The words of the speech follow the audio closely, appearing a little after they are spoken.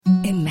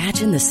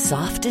Imagine the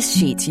softest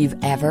sheets you've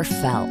ever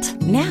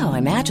felt. Now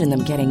imagine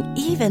them getting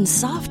even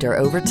softer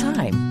over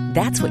time.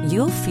 That's what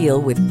you'll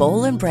feel with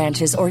Boll &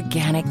 Branch's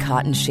organic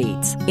cotton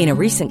sheets. In a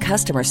recent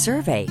customer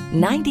survey,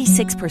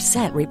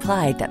 96%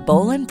 replied that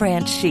Boll &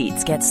 Branch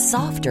sheets get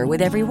softer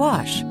with every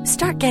wash.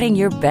 Start getting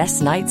your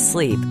best night's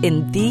sleep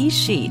in these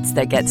sheets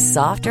that get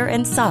softer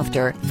and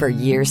softer for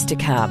years to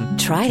come.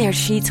 Try their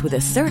sheets with a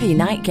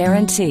 30-night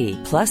guarantee.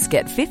 Plus,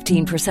 get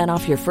 15%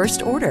 off your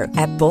first order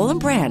at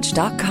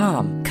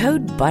bollandbranch.com.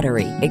 Code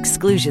BUTTERY.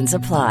 Exclusions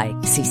apply.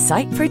 See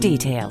site for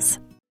details.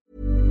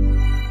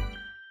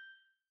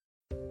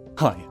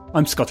 Hi,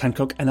 I'm Scott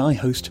Hancock and I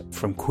host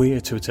From Queer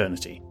to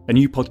Eternity, a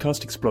new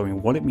podcast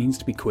exploring what it means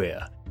to be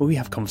queer, where we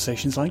have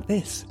conversations like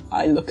this.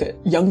 I look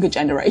at younger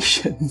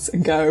generations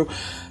and go,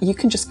 you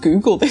can just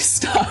Google this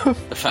stuff.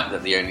 The fact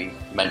that the only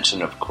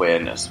mention of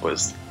queerness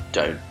was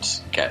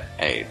don't get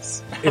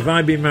AIDS. If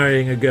I'd been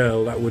marrying a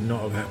girl, that would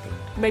not have happened.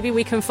 Maybe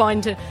we can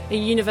find a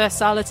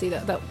universality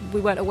that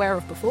we weren't aware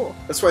of before.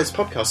 That's why this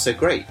podcast's so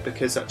great,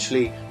 because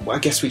actually, I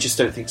guess we just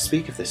don't think to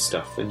speak of this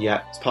stuff, and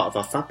yet it's part of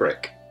our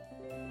fabric.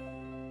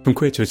 From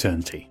Queer to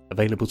Eternity,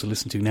 available to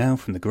listen to now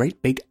from the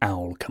Great Big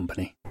Owl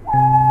Company.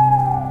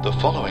 The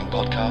following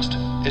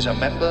podcast is a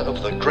member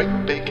of the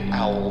Great Big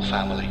Owl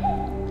family.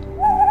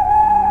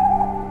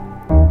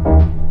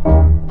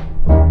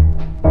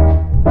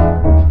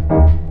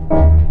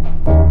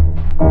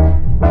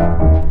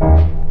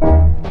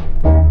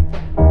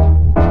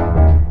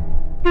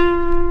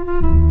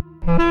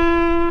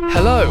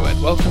 Hello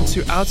and welcome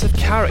to Out of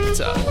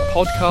Character, a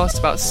podcast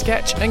about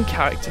sketch and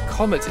character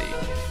comedy.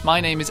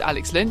 My name is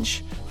Alex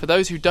Lynch. For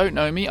those who don't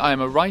know me, I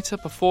am a writer,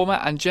 performer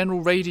and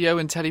general radio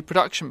and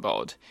teleproduction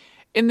bod.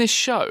 In this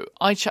show,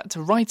 I chat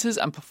to writers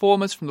and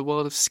performers from the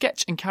world of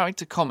sketch and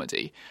character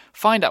comedy,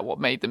 find out what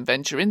made them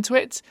venture into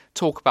it,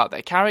 talk about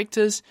their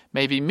characters,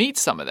 maybe meet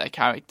some of their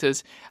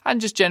characters,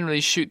 and just generally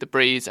shoot the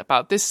breeze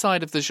about this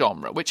side of the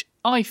genre, which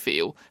I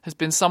feel has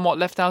been somewhat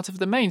left out of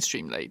the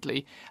mainstream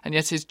lately, and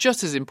yet is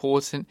just as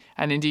important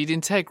and indeed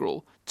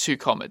integral to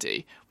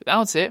comedy.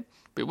 Without it,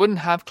 we wouldn't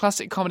have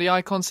classic comedy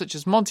icons such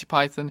as Monty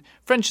Python,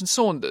 French and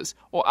Saunders,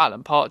 or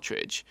Alan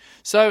Partridge.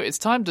 So it's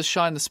time to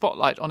shine the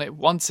spotlight on it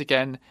once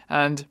again,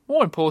 and,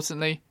 more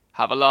importantly,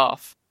 have a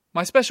laugh.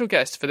 My special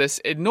guest for this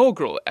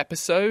inaugural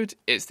episode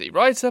is the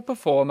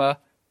writer-performer,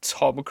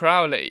 Tom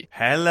Crowley.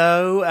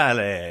 Hello,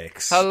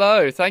 Alex.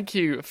 Hello, thank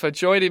you for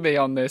joining me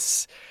on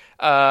this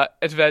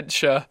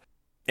adventure.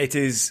 It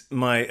is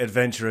my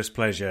adventurous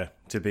pleasure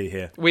to be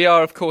here. We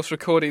are, of course,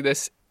 recording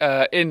this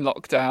in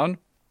lockdown.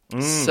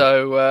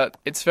 So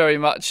it's very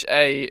much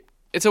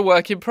it's a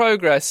work in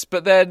progress,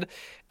 but then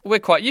we're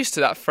quite used to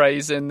that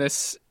phrase in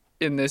this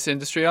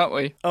industry, aren't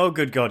we? Oh,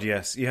 good God,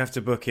 yes. You have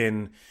to book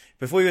in,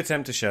 before you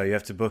attempt a show, you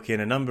have to book in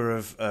a number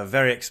of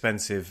very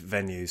expensive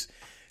venues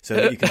so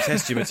that you can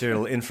test your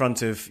material in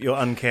front of your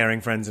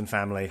uncaring friends and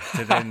family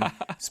to then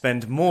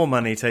spend more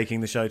money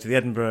taking the show to the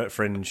Edinburgh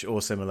Fringe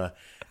or similar.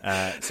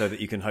 So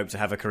that you can hope to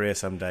have a career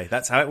someday.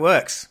 That's how it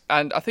works.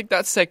 And I think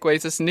that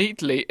segues us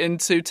neatly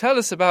into tell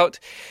us about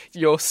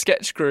your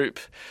sketch group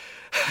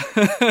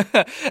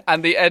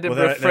and the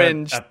Edinburgh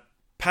Fringe. They're a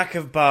pack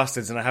of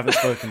bastards, and I haven't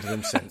spoken to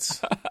them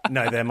since.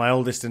 No, they're my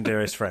oldest and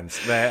dearest friends.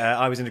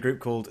 I was in a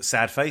group called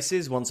Sad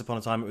Faces. Once upon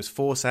a time, it was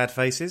 4 Sad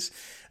Faces,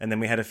 and then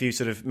we had a few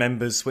sort of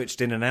members switched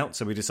in and out,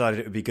 so we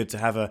decided it would be good to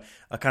have a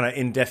kind of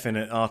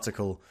indefinite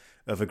article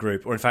of a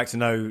group, or in fact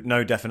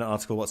no definite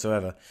article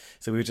whatsoever.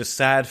 So we were just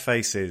Sad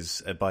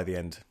Faces by the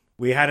end.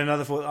 We had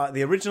another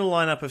the original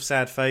lineup of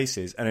Sad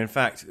Faces, and in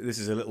fact this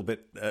is a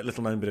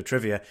little known bit of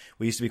trivia.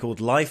 We used to be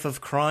called Life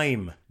of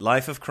Crime.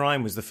 Life of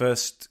Crime was the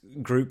first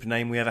group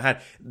name we ever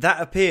had.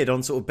 That appeared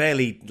on sort of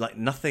barely like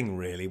nothing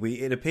really.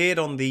 It appeared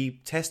on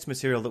the test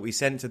material that we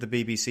sent to the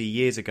BBC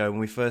years ago when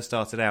we first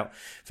started out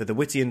for the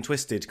Witty and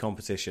Twisted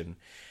competition.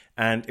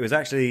 And it was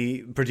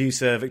actually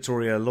producer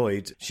Victoria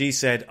Lloyd. She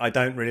said, I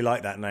don't really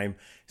like that name.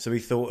 So we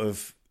thought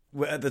of,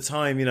 at the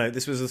time,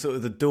 this was sort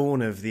of the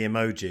dawn of the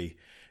emoji.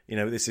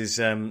 This is,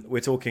 we're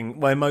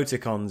talking,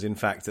 emoticons, in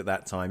fact, at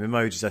that time.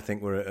 Emojis, I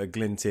think, were a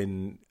glint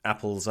in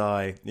Apple's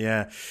eye.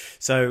 Yeah.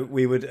 So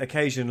we would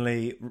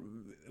occasionally,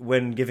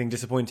 when giving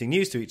disappointing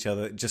news to each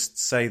other, just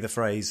say the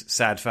phrase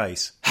sad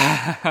face.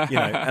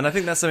 And I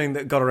think that's something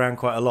that got around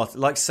quite a lot.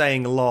 Like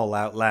saying lol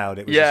out loud.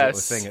 It was a sort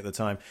of thing at the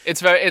time.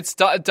 It's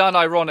done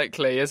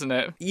ironically, isn't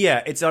it?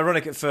 Yeah, it's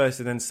ironic at first,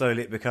 and then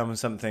slowly it becomes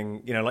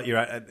something,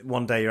 like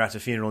one day you're at a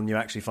funeral and you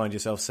actually find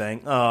yourself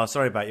saying, oh,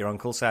 sorry about your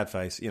uncle, sad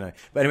face,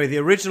 But anyway, the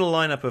original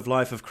lineup of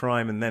Life of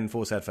Crime and then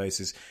 4 Sad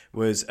Faces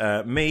was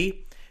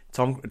me,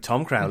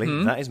 Tom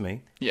Crowley, that is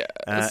me. Yeah.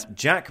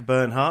 Jack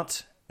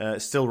Bernhardt,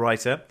 still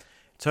writer.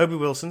 Toby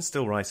Wilson,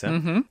 still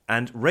writer,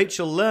 and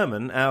Rachel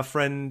Lerman, our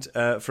friend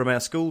from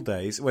our school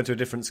days, went to a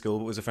different school,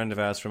 but was a friend of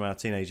ours from our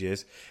teenage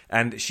years.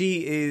 And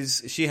she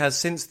has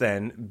since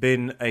then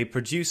been a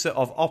producer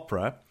of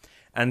opera,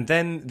 and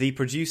then the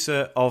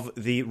producer of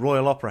the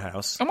Royal Opera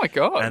House. Oh my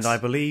God! And I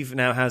believe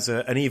now has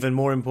an even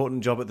more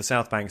important job at the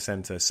South Bank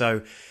Centre.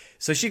 So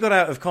So she got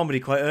out of comedy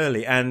quite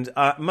early, and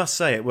I must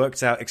say it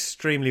worked out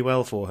extremely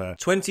well for her.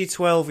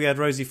 2012, we had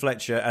Rosie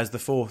Fletcher as the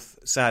fourth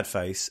sad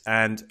face,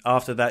 and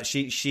after that,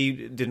 she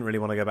didn't really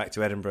want to go back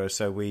to Edinburgh,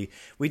 so we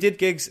did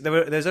gigs.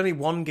 There's only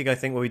one gig, I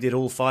think, where we did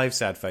all 5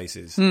 sad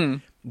faces.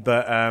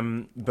 But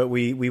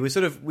we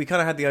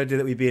kind of had the idea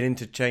that we'd be an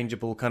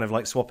interchangeable kind of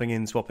like swapping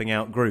in, swapping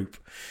out group.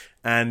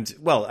 And,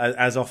 well,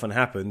 as often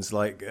happens,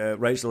 like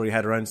Rachel already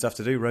had her own stuff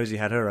to do, Rosie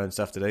had her own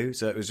stuff to do,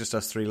 so it was just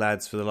us 3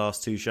 lads for the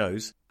last 2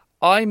 shows.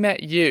 I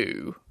met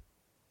you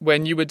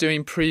when you were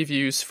doing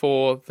previews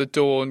for the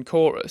Dawn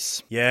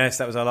Chorus. Yes,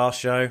 that was our last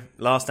show.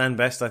 Last and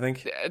best, I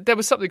think. There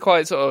was something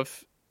quite sort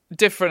of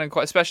different and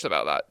quite special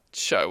about that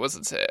show,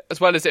 wasn't it?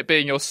 As well as it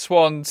being your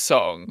swan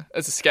song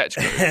as a sketch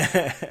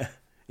group.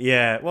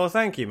 Yeah, well,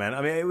 thank you, man.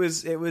 I mean, it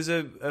was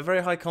a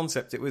very high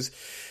concept. It was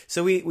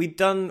so we'd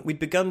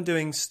begun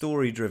doing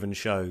story-driven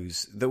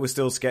shows that were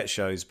still sketch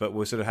shows, but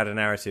we sort of had a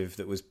narrative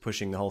that was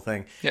pushing the whole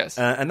thing. Yes,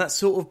 and that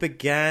sort of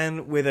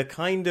began with a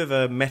kind of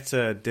a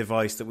meta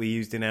device that we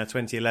used in our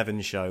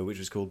 2011 show, which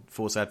was called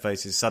Four Sad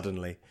Faces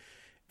Suddenly.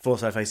 4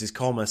 Sad Faces,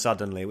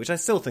 Suddenly, which I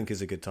still think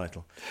is a good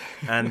title.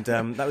 And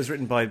that was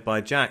written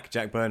by Jack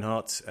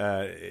Bernhardt,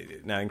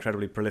 now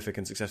incredibly prolific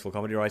and successful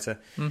comedy writer.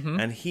 Mm-hmm.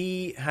 And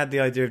he had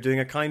the idea of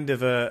doing a kind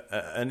of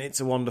an It's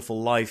a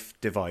Wonderful Life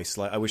device,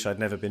 like I Wish I'd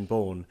Never Been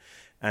Born.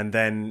 And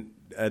then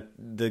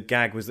the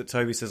gag was that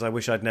Toby says, I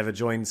wish I'd never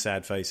joined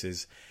Sad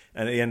Faces.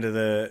 And at the end of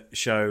the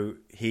show,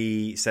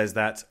 he says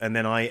that, and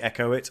then I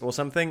echo it or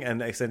something,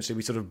 and essentially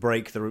we sort of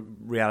break the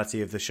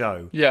reality of the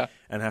show. Yeah.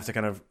 And have to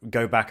kind of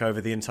go back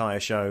over the entire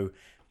show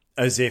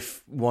as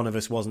if one of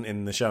us wasn't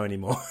in the show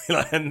anymore.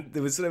 And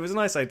it was a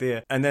nice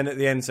idea. And then at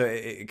the end, so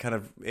it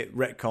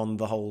retconned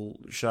the whole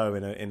show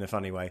in a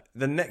funny way.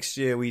 The next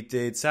year we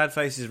did Sad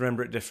Faces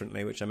Remember It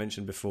Differently, which I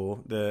mentioned before,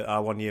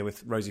 our 1 year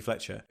with Rosie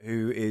Fletcher,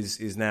 who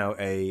is now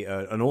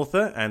an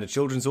author and a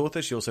children's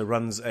author. She also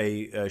runs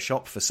a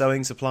shop for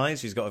sewing supplies.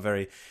 She's got a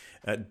very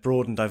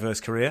broad and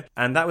diverse career.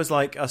 And that was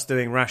like us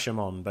doing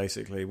Rashomon,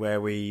 basically, where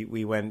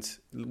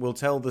we'll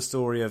tell the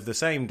story of the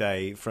same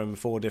day from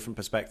 4 different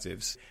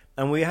perspectives.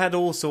 And we had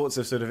all sorts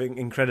of sort of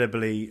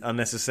incredibly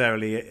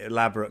unnecessarily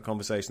elaborate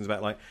conversations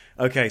about like,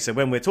 okay, so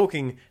when we're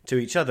talking to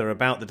each other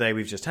about the day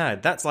we've just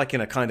had, that's like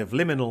in a kind of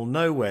liminal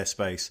nowhere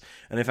space.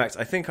 And in fact,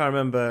 I think I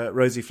remember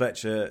Rosie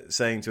Fletcher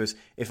saying to us,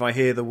 if I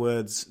hear the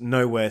words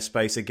nowhere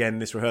space again in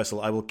this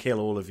rehearsal, I will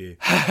kill all of you.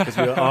 Because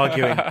we were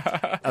arguing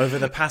over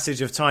the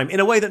passage of time in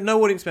a way that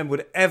no audience member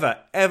would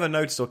ever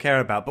notice or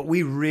care about, but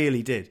we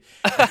really did.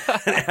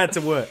 And it had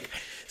to work.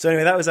 So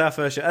anyway, that was our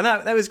first show, and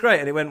that was great,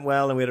 and it went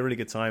well, and we had a really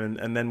good time.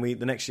 And then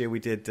the next year we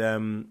did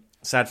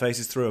Sad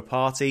Faces Through a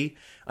Party,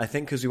 I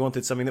think, because we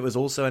wanted something that was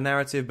also a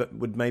narrative, but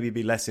would maybe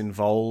be less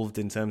involved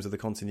in terms of the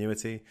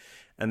continuity.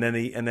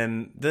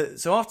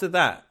 So after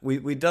that,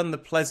 we'd done the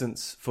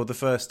Pleasance for the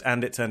first,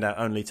 and it turned out,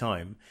 only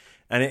time.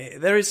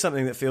 And there is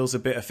something that feels a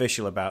bit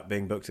official about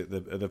being booked at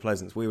the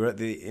Pleasance. We were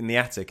in the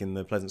attic in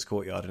the Pleasance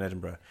Courtyard in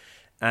Edinburgh.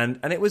 And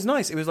it was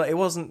nice. It was like, it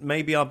wasn't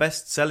maybe our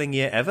best selling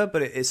year ever,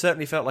 but it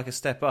certainly felt like a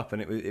step up,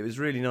 and it was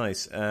really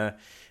nice.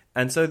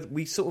 And so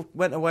we sort of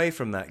went away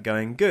from that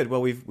going, good. Well,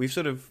 we've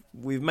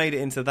made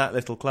it into that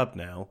little club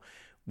now.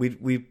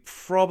 We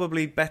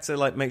probably better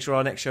like make sure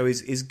our next show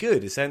is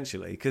good,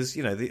 essentially, because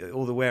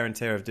all the wear and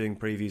tear of doing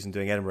previews and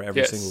doing Edinburgh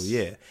every single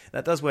year,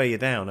 that does wear you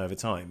down over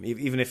time.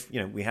 Even if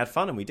we had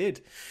fun, and we did.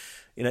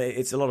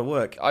 It's a lot of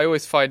work. I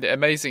always find it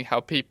amazing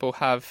how people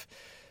have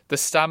the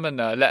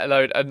stamina, let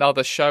alone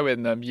another show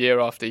in them year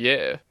after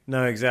year.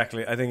 No,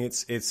 exactly. I think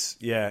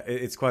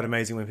it's quite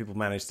amazing when people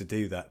manage to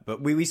do that.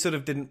 But we sort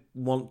of didn't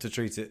want to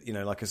treat it,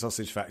 like a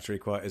sausage factory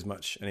quite as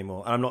much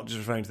anymore. And I'm not just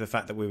referring to the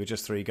fact that we were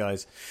just 3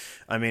 guys.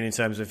 I mean, in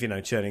terms of,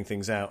 churning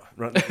things out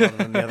rather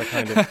than the other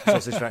kind of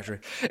sausage factory.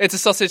 It's a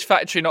sausage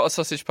factory, not a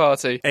sausage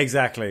party.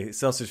 Exactly. It's a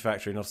sausage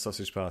factory, not a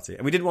sausage party.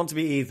 And we didn't want to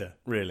be either,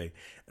 really.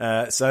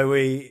 So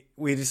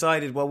we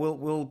decided, well,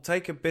 we'll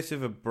take a bit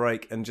of a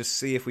break and just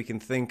see if we can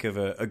think of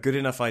a good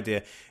enough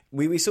idea.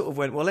 We sort of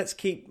went, well, let's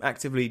keep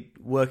actively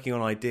working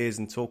on ideas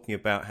and talking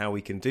about how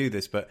we can do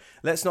this, but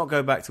let's not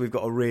go back till we've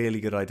got a really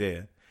good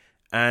idea.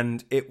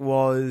 And it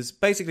was,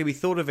 basically, we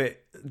thought of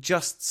it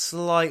just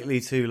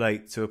slightly too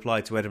late to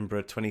apply to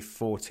Edinburgh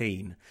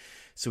 2014.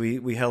 So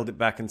we held it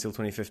back until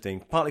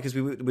 2015, partly because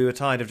we were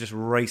tired of just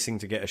racing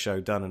to get a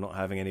show done and not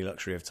having any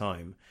luxury of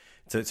time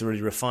to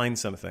really refine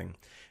something.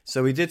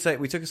 So we took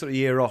a sort of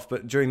year off,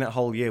 but during that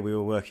whole year we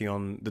were working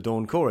on the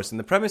Dawn Chorus. And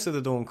the premise of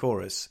the Dawn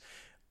Chorus,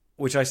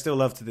 which I still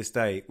love to this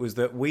day, was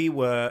that we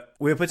were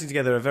putting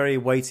together a very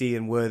weighty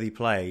and worthy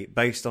play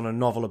based on a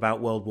novel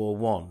about World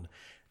War I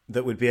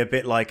that would be a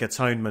bit like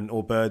Atonement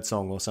or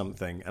Birdsong or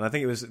something. And I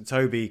think it was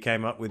Toby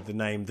came up with the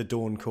name The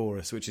Dawn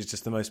Chorus, which is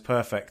just the most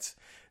perfect,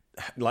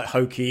 like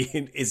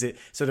hokey, is it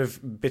sort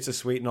of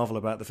bittersweet novel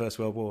about the First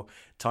World War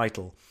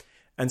title.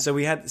 And so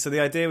the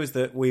idea was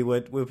that we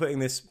were putting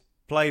this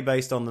play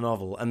based on the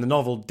novel, and the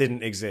novel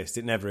didn't exist.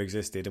 It never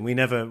existed, and we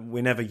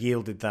never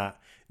yielded that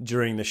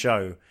during the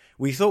show.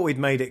 We thought we'd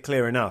made it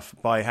clear enough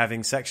by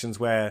having sections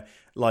where,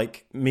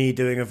 like, me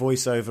doing a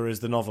voiceover as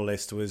the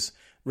novelist was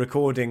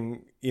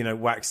recording,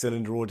 wax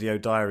cylinder audio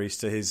diaries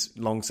to his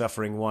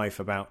long-suffering wife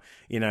about,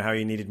 how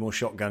he needed more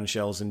shotgun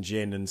shells and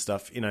gin and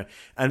stuff,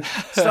 and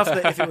stuff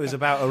that if it was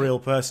about a real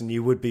person,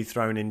 you would be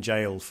thrown in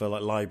jail for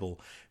like libel.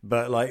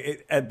 But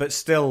but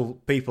still,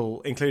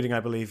 people, including I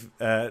believe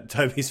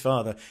Toby's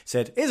father,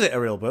 said, "Is it a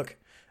real book?"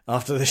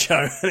 after the show,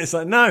 and it's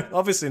like, no,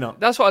 obviously not.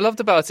 That's what I loved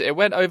about it. It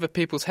went over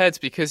people's heads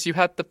because you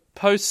had the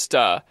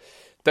poster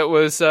that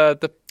was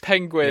the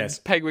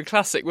Penguin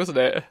Classic, wasn't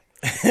it?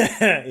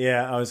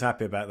 Yeah, I was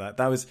happy about that.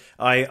 That was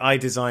I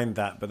designed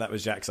that, but that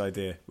was Jack's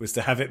idea, was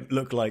to have it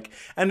look like.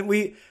 And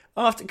we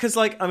because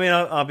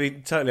I'll be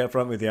totally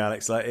upfront with you,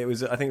 Alex. I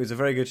think it was a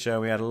very good show.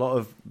 We had a lot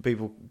of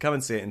people come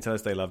and see it and tell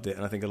us they loved it,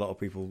 and I think a lot of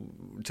people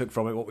took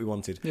from it what we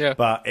wanted. Yeah.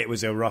 But it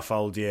was a rough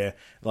old year.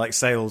 Like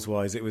sales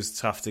wise, it was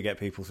tough to get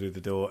people through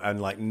the door,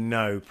 and like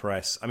no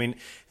press. I mean,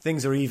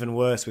 things are even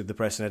worse with the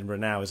press in Edinburgh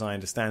now, as I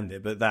understand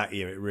it. But that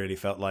year, it really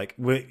felt like,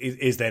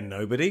 is there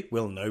nobody?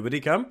 Will nobody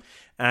come?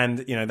 And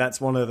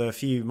that's one of the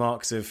few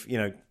marks of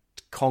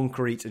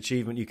concrete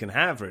achievement you can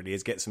have, really,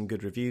 is get some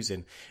good reviews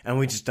in,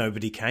 and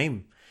nobody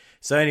came.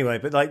 So anyway,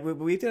 but like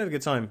we did have a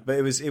good time. But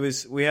it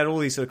was we had all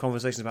these sort of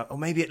conversations about, oh,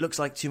 maybe it looks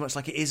like too much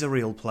like it is a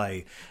real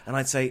play, and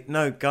I'd say,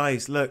 no,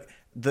 guys, look,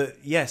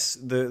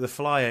 the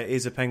flyer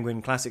is a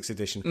Penguin Classics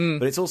edition,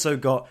 but it's also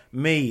got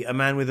me, a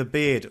man with a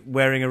beard,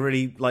 wearing a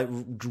really like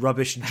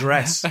rubbish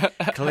dress,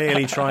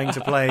 clearly trying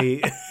to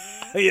play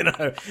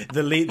the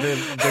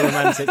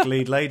romantic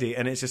lead lady,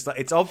 and it's just like,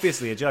 it's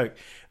obviously a joke,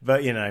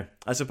 but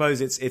I suppose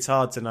it's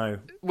hard to know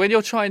when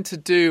you're trying to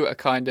do a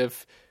kind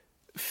of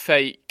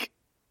fake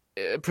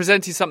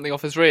presenting something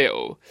off as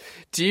real.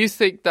 Do you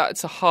think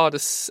that's a harder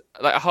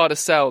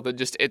sell than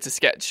just it's a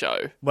sketch show?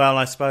 Well,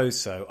 I suppose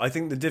so. I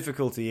think the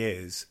difficulty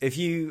is I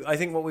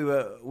think what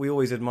we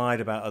always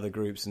admired about other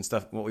groups and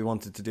stuff, what we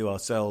wanted to do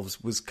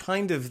ourselves was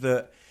kind of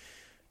that.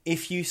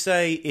 If you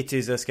say it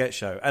is a sketch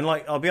show, and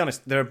like, I'll be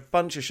honest, there are a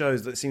bunch of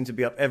shows that seem to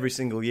be up every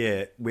single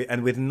year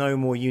and with no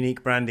more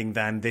unique branding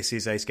than this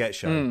is a sketch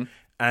show.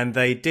 And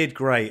they did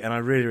great, and I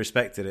really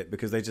respected it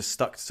because they just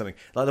stuck to something.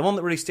 Like the one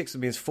that really sticks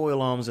with me is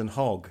Foil Arms and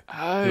Hog,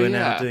 who are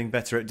now doing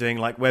better at doing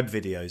like web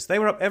videos. They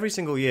were up every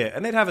single year,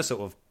 and they'd have a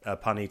sort of a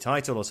punny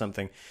title or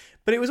something,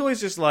 but it was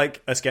always just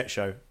like a sketch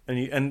show,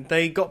 and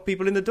they got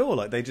people in the door.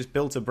 Like they just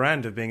built a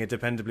brand of being a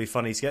dependably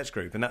funny sketch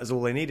group, and that was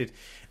all they needed.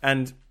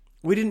 And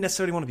we didn't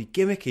necessarily want to be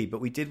gimmicky, but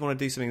we did want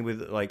to do something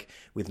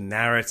with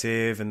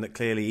narrative, and that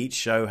clearly each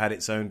show had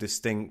its own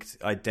distinct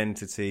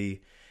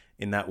identity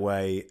in that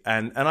way.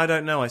 And I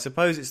don't know, I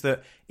suppose it's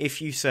that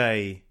if you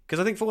say, because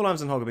I think Four Arms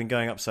and Hog have been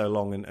going up so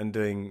long and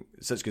doing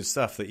such good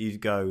stuff that you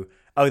go,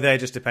 oh, they're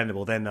just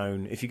dependable, they're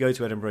known. If you go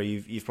to Edinburgh,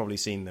 you've probably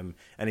seen them,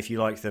 and if you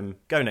like them,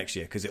 go next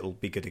year because it'll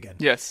be good again.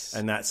 Yes.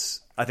 And I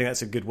think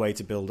that's a good way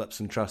to build up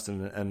some trust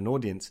and an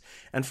audience.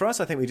 And for us,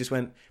 I think we just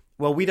went,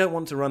 well, we don't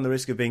want to run the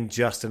risk of being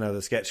just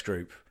another sketch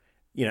group,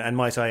 and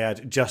might I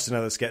add, just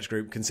another sketch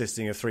group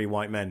consisting of 3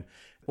 white men.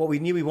 What we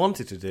knew we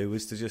wanted to do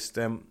was to just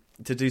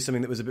to do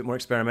something that was a bit more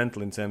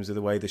experimental in terms of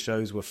the way the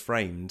shows were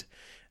framed,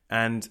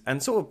 and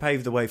sort of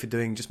paved the way for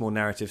doing just more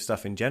narrative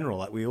stuff in general.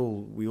 Like we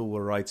all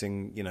were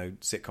writing,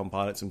 sitcom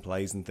pilots and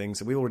plays and things,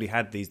 so we already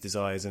had these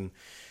desires and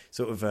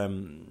sort of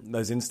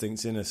those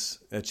instincts in us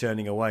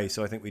churning away.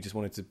 So I think we just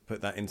wanted to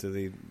put that into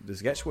the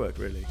sketch work,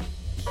 really.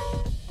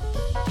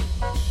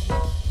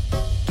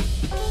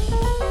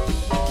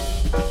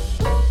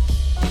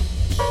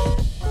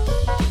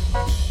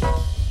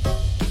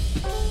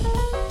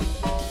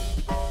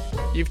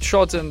 You've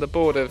trodden the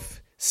board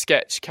of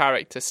sketch,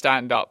 character,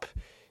 stand-up,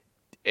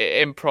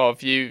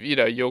 improv.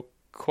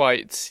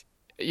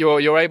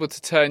 You're able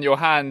to turn your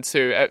hand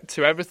to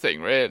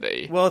everything,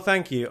 really. Well,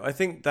 thank you. I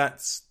think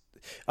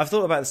I've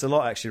thought about this a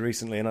lot actually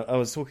recently, and I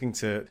was talking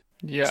to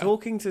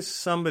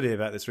somebody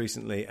about this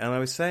recently, and I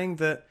was saying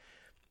that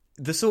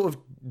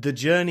the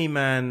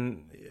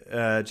journeyman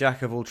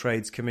jack of all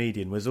trades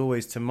comedian was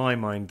always, to my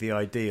mind, the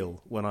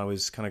ideal when I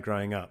was kind of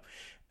growing up.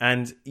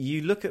 And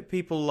you look at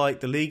people like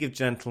the League of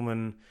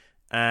Gentlemen,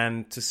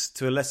 and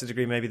to a lesser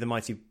degree maybe the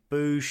Mighty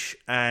Boosh,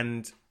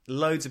 and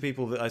loads of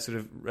people that I sort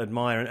of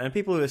admire, and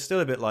people who are still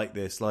a bit like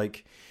this,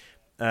 like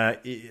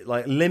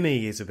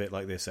Limmy is a bit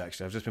like this,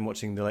 actually. I've just been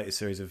watching the latest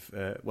series of,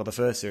 the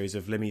first series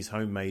of Limmy's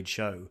Homemade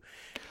Show.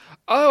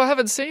 Oh, I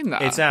haven't seen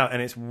that. It's out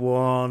and it's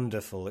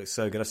wonderful. It's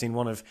so good. I've seen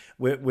one of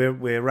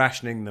we're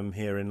rationing them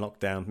here in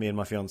lockdown. Me and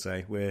my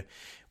fiance. We've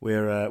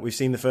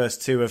seen the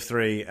first 2 of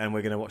 3, and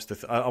we're going to watch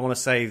I want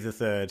to save the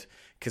third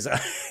because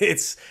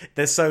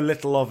there's so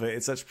little of it.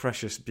 It's such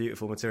precious,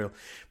 beautiful material.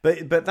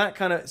 But that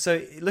kind of,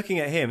 so looking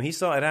at him, he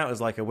started out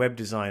as like a web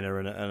designer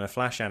and a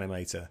Flash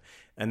animator,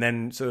 and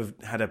then sort of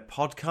had a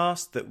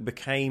podcast that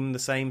became the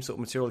same sort of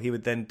material he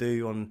would then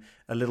do on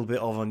a little bit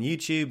of on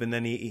YouTube, and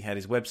then he had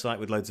his website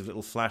with loads of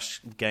little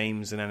Flash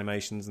games and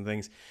animations and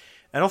things.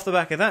 And off the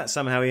back of that,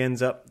 somehow he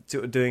ends up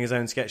doing his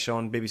own sketch show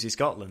on BBC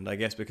Scotland, I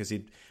guess because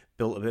he'd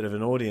built a bit of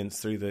an audience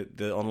through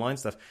the online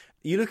stuff.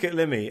 You look at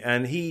Limmy,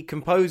 and he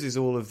composes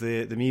all of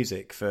the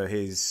music for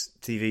his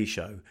TV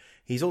show.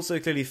 he's also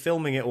clearly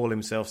filming it all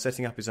himself,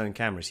 setting up his own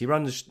cameras. He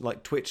runs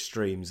like Twitch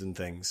streams and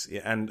things,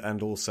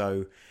 and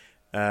also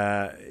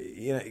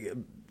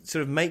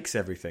sort of makes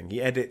everything.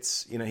 He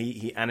edits,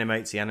 he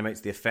animates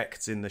the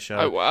effects in the show.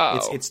 Oh, wow.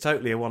 It's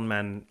totally a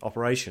one-man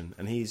operation,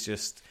 and he's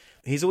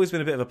always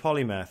been a bit of a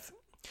polymath.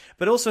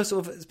 But also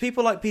sort of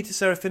people like Peter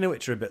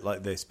Serafinowicz are a bit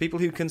like this. People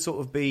who can sort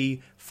of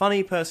be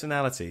funny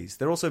personalities.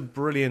 They're also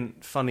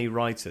brilliant, funny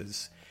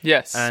writers.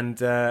 Yes.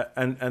 And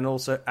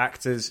also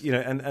actors,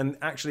 and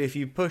actually if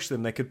you push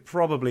them, they could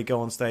probably go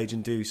on stage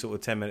and do sort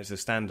of 10 minutes of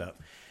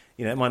stand-up.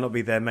 It might not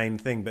be their main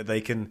thing, but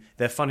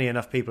they're funny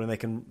enough people,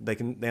 and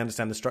they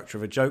understand the structure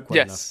of a joke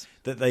well enough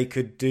that they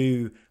could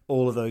do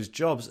all of those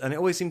jobs. And it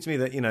always seems to me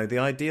that, the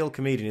ideal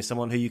comedian is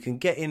someone who you can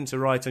get in to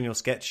write on your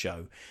sketch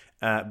show,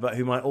 but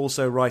who might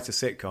also write a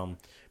sitcom.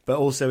 But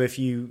also, if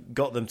you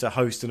got them to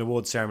host an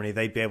award ceremony,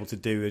 they'd be able to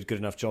do a good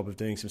enough job of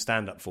doing some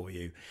stand-up for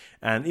you.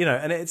 And,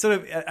 and it's sort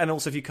of, and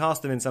also if you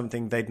cast them in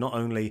something, they'd not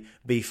only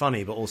be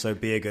funny, but also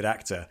be a good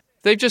actor.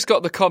 They've just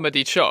got the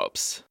comedy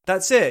chops.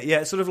 That's it, yeah.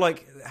 It's sort of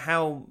like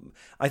how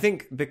I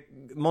think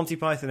most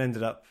of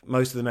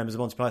the members of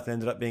Monty Python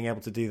ended up being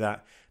able to do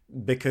that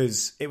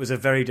because it was a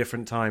very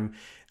different time,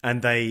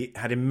 and they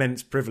had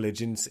immense privilege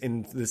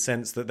in the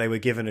sense that they were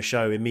given a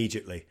show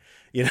immediately,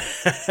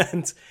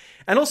 and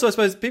also I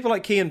suppose people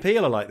like Key and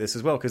Peele are like this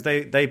as well, because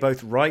they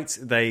both write,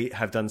 they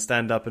have done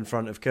stand-up in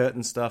front of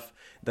curtain stuff,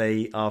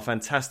 they are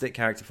fantastic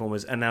character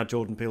performers, and now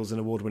Jordan Peele's an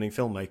award-winning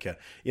filmmaker.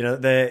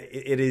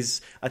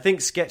 I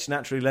think sketch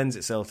naturally lends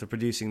itself to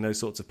producing those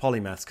sorts of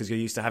polymaths, because you're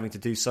used to having to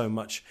do so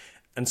much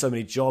and so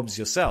many jobs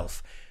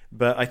yourself.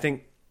 But I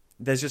think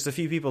there's just a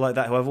few people like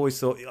that who I've always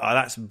thought,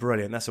 that's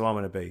brilliant, that's who I'm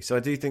going to be. So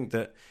I do think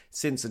that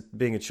since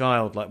being a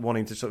child, like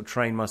wanting to sort of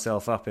train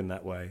myself up in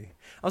that way,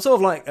 I'm sort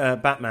of like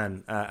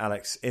Batman,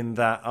 Alex, in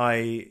that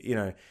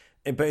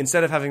but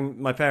instead of having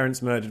my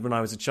parents murdered when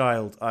I was a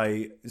child,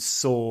 I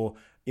saw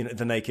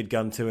The Naked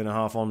Gun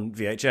 2.5 on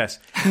VHS.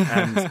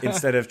 And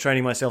instead of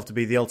training myself to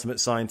be the ultimate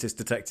scientist,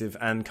 detective,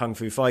 and kung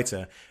fu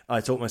fighter,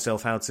 I taught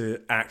myself how to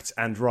act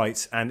and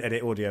write and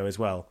edit audio as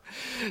well.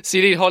 So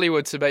you need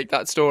Hollywood to make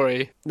that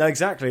story. No,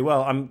 exactly.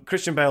 Well,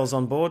 Christian Bale's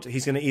on board.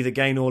 He's going to either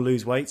gain or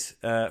lose weight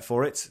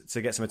for it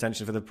to get some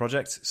attention for the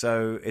project.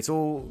 So it's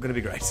all going to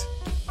be great.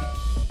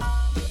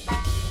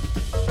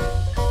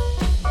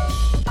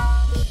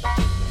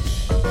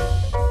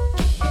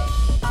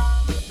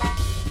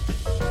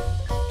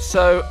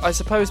 So I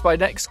suppose my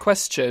next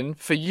question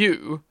for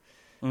you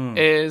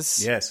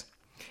is... Yes.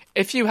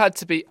 If you had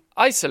to be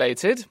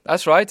isolated,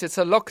 that's right, it's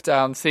a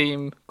lockdown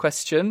theme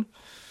question.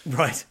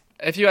 Right.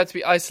 If you had to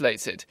be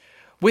isolated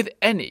with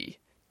any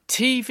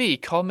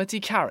TV comedy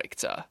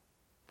character,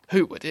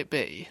 who would it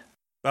be?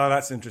 Oh,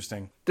 that's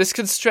interesting. This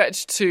could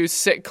stretch to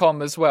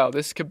sitcom as well.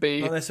 This could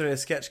be... Not necessarily a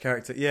sketch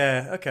character.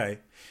 Yeah, okay.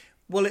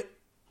 Well,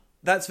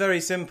 that's very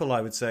simple, I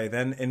would say,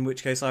 then, in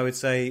which case I would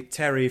say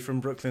Terry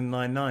from Brooklyn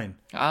Nine-Nine.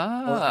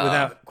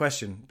 Without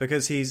question.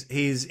 Because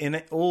he's in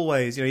it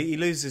always, he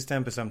loses his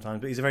temper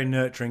sometimes, but he's a very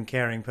nurturing,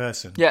 caring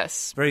person.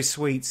 Yes. Very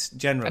sweet,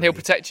 generally. And he'll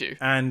protect you.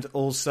 And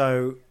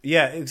also,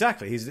 yeah,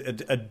 exactly, he's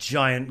a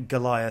giant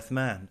Goliath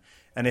man.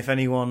 And if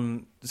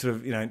anyone sort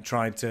of,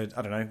 tried to,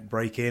 I don't know,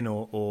 break in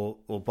or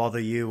bother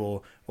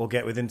you or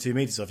get within 2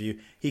 meters of you,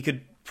 he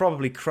could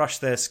probably crush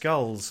their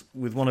skulls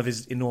with one of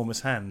his enormous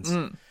hands.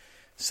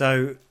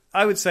 So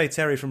I would say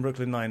Terry from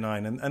Brooklyn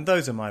Nine-Nine, and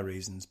those are my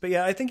reasons. But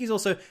yeah, I think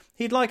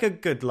he'd like a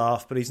good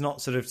laugh, but he's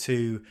not sort of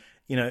too,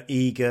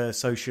 eager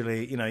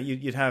socially.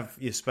 You'd have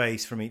your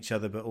space from each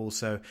other, but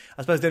also,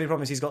 I suppose the only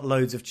problem is he's got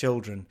loads of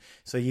children.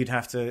 So you'd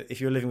have to, if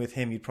you're living with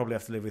him, you'd probably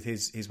have to live with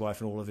his wife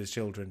and all of his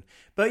children.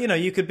 But,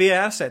 you could be an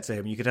asset to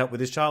him. You could help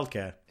with his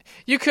childcare.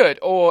 You could,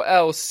 or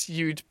else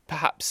you'd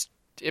perhaps...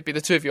 It'd be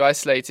the two of you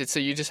isolated, so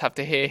you just have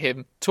to hear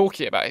him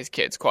talking about his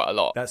kids quite a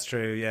lot. That's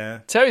true, yeah.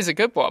 Terry's a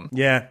good one.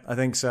 Yeah, I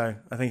think so.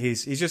 I think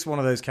he's just one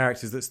of those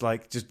characters that's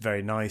like just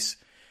very nice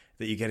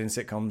that you get in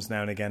sitcoms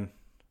now and again.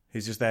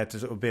 He's just there to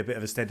sort of be a bit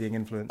of a steadying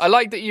influence. I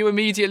like that you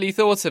immediately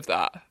thought of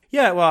that.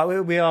 Yeah,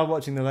 well, we are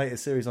watching the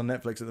latest series on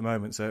Netflix at the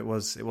moment, so it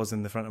was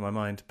in the front of my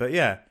mind. But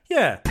yeah.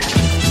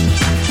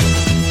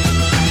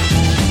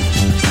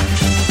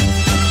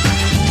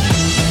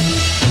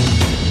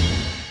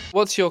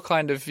 What's your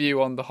kind of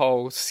view on the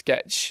whole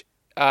sketch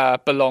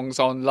belongs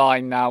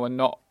online now and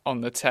not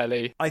on the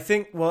telly? I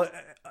think,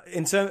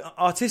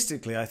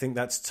 artistically, I think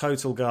that's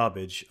total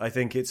garbage. I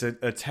think it's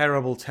a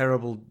terrible,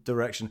 terrible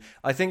direction.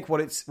 I think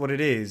what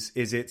it is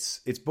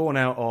it's born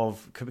out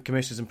of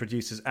commissioners and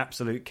producers'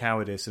 absolute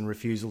cowardice and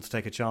refusal to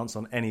take a chance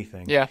on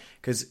anything. Yeah.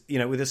 Because,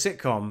 with a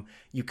sitcom,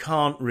 you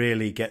can't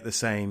really get the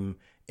same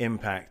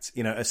impact.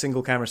 A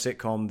single camera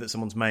sitcom that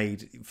someone's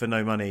made for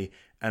no money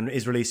and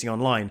is releasing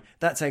online,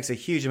 that takes a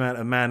huge amount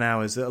of man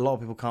hours that a lot of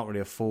people can't really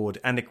afford,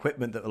 and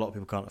equipment that a lot of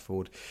people can't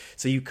afford.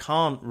 So you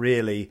can't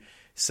really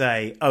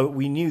say, oh,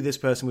 we knew this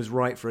person was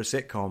right for a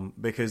sitcom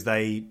because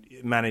they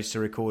managed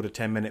to record a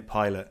 10-minute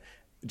pilot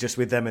just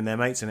with them and their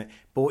mates in it.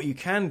 But what you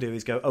can do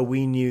is go, oh,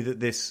 we knew that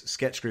this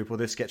sketch group or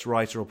this sketch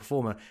writer or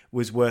performer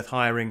was worth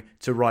hiring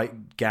to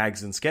write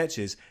gags and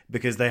sketches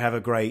because they have a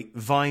great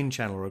Vine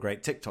channel or a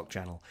great TikTok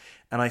channel.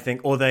 And I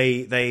think, or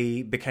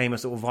they became a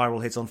sort of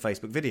viral hit on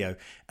Facebook video.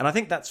 And I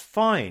think that's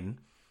fine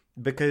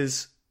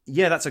because,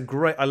 yeah, that's a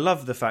great... I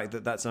love the fact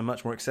that that's a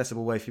much more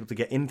accessible way for people to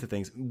get into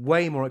things.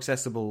 Way more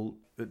accessible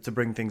to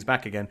bring things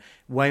back again.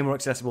 Way more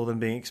accessible than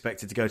being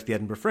expected to go to the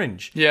Edinburgh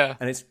Fringe. Yeah.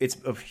 And it's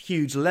a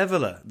huge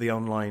leveller, the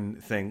online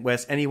thing, where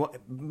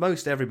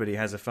most everybody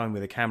has a phone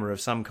with a camera of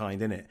some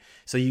kind in it.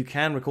 So you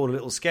can record a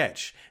little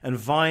sketch. And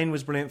Vine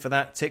was brilliant for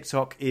that.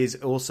 TikTok is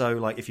also,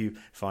 like, if you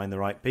find the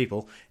right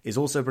people, is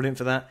also brilliant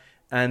for that.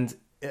 And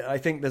I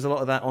think there's a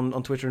lot of that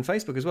on Twitter and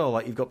Facebook as well.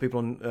 Like, you've got people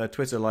on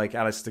Twitter like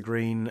Alistair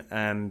Green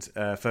and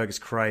Fergus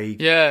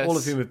Craig, yes, all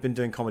of whom have been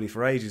doing comedy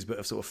for ages, but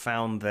have sort of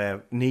found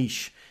their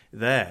niche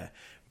there.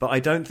 But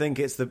I don't think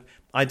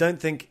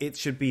it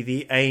should be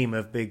the aim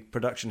of big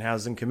production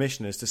houses and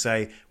commissioners to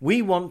say,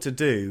 we want to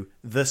do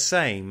the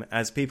same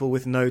as people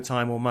with no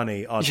time or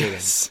money are doing.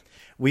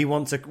 We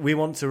want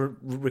to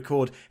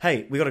record,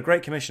 hey, we got a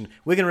great commission.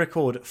 We're going to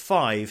record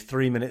 5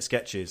 3-minute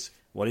sketches.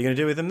 What are you going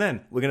to do with them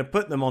then? We're going to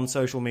put them on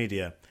social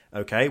media.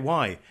 Okay,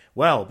 why?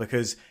 Well,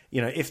 because,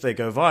 if they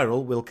go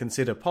viral, we'll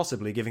consider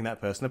possibly giving that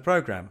person a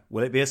program.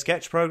 Will it be a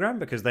sketch program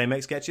because they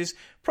make sketches?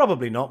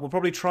 Probably not. We'll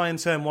probably try and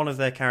turn one of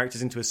their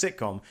characters into a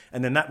sitcom,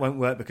 and then that won't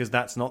work because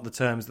that's not the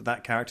terms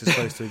that character is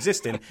supposed to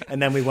exist in, and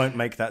then we won't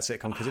make that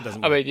sitcom because it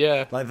doesn't work. I mean,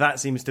 yeah. Like, that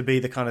seems to be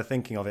the kind of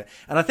thinking of it.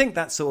 And I think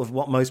that's sort of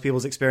what most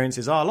people's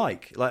experiences are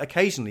like. Like,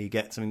 occasionally you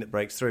get something that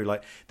breaks through,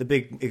 like the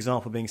big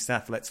example being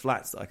Stath Lets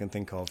Flats that I can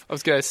think of. I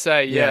was going to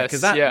say, yes.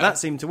 Because that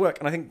seemed to work,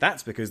 and I think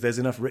that's because there's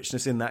enough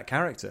richness in that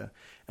character.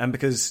 And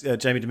because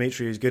Jamie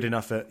Demetriou is good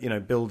enough at,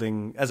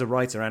 building, as a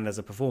writer and as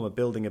a performer,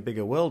 building a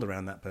bigger world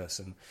around that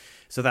person.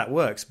 So that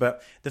works.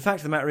 But the fact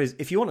of the matter is,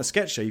 if you want a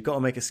sketch show, you've got to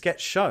make a sketch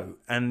show.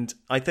 And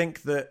I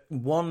think that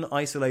one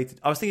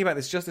isolated... I was thinking about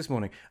this just this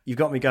morning. You've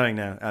got me going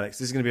now, Alex.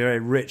 This is going to be a very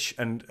rich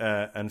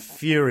and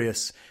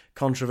furious,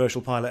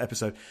 controversial pilot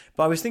episode.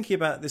 But I was thinking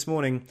about this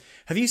morning,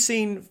 have you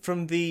seen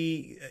from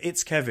the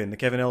It's Kevin, the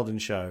Kevin Eldon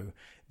show...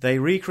 They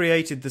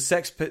recreated the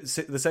Sex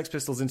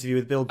Pistols interview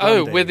with Bill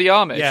Grundy. Oh, with the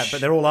Amish. Yeah, but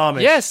they're all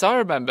Amish. Yes, I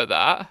remember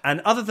that.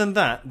 And other than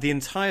that, the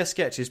entire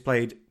sketch is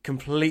played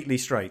completely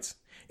straight.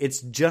 It's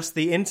just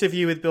the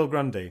interview with Bill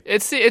Grundy.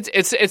 It's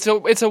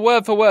a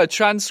word for word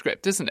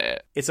transcript, isn't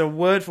it? It's a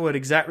word for word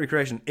exact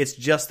recreation. It's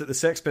just that the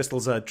Sex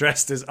Pistols are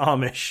dressed as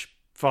Amish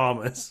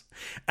farmers,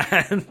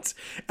 and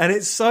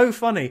it's so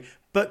funny.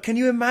 But can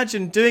you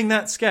imagine doing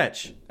that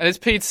sketch? And it's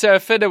Peter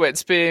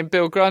Serafinowicz being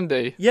Bill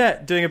Grundy.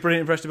 Yeah, doing a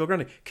brilliant impression of Bill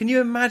Grundy. Can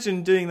you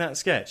imagine doing that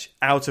sketch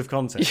out of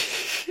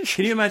context?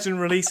 Can you imagine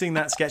releasing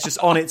that sketch just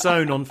on its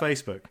own on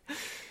Facebook?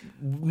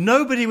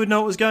 Nobody would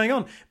know what was going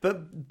on.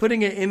 But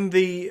putting it in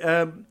the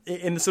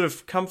sort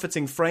of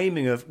comforting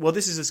framing of, well,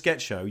 this is a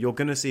sketch show, you're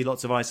going to see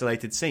lots of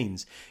isolated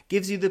scenes,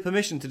 gives you the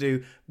permission to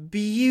do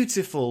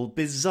beautiful,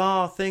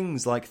 bizarre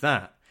things like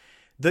that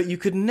you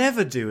could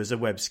never do as a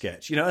web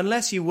sketch,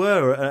 unless you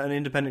were an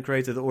independent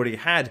creator that already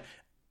had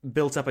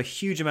built up a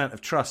huge amount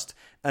of trust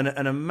and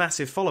a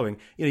massive following.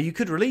 You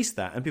could release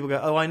that and people go,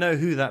 oh, I know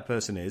who that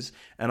person is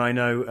and I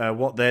know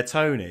what their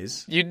tone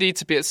is. You'd need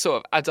to be at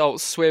sort of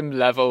Adult Swim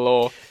level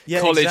or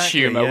college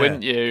humour,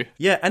 wouldn't you?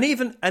 Yeah, and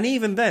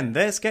even then,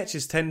 their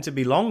sketches tend to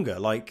be longer,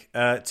 like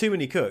Too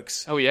Many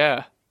Cooks. Oh,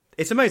 yeah.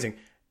 It's amazing.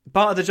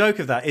 Part of the joke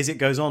of that is it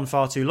goes on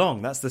far too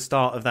long. That's the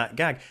start of that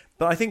gag.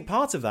 But I think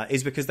part of that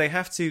is because they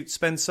have to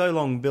spend so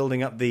long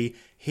building up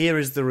here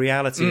is the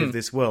reality of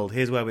this world,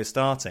 here's where we're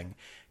starting.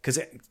 Because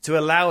to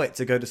allow it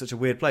to go to such a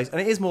weird place, and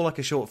it is more like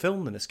a short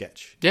film than a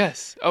sketch.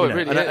 Yes. Oh, it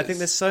really is. I think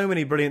there's so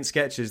many brilliant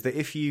sketches that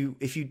if you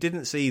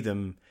didn't see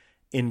them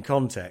in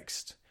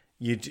context,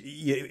 you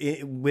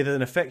with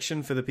an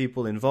affection for the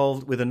people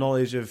involved, with a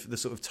knowledge of the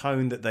sort of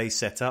tone that they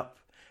set up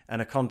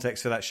and a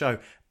context for that show,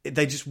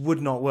 they just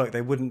would not work.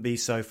 They wouldn't be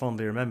so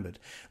fondly remembered.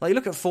 Like, you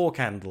look at Four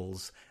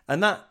Candles,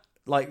 and that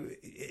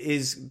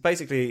is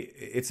basically,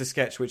 it's a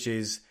sketch which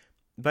is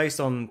based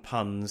on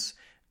puns,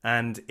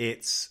 and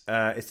it's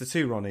the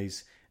two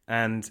Ronnies,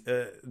 and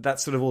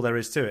that's sort of all there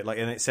is to it.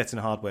 And it's set in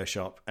a hardware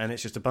shop, and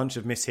it's just a bunch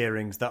of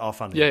mishearings that are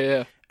funny.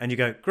 Yeah. And you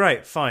go,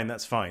 great, fine,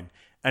 that's fine.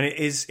 And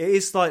it's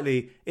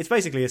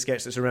basically a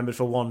sketch that's remembered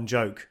for one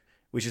joke,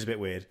 which is a bit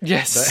weird.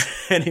 Yes.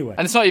 But anyway.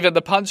 And it's not even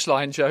the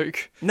punchline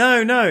joke.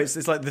 No,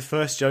 it's like the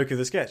first joke of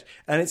the sketch.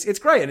 And it's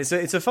great, and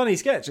it's a funny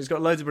sketch. It's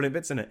got loads of brilliant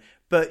bits in it.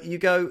 But you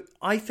go,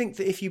 I think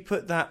that if you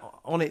put that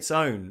on its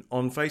own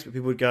on Facebook,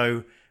 people would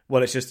go,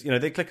 well, it's just,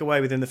 they click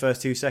away within the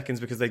first 2 seconds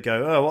because they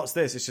go, oh, what's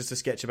this? It's just a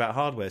sketch about a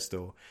hardware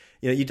store.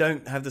 You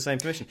don't have the same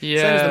permission.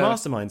 Yeah. Same as the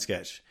Mastermind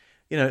sketch.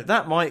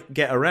 That might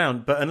get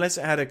around, but unless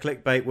it had a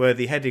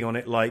clickbait-worthy heading on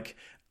it like,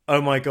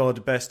 oh my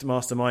God, best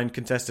Mastermind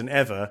contestant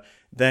ever,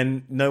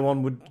 then no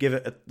one would give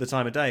it the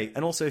time of day.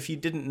 And also, if you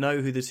didn't know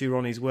who the two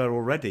Ronnies were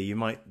already, you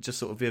might just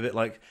sort of be a bit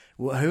like,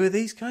 well, who are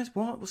these guys?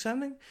 What's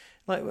happening?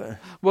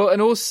 Well,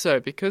 and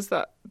also because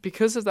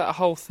of that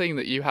whole thing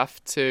that you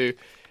have to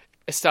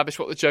establish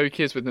what the joke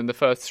is within the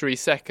first 3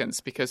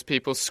 seconds because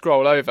people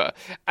scroll over.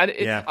 And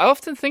I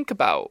often think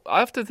about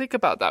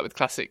that with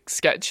classic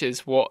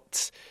sketches,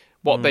 what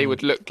they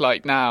would look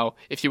like now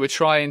if you were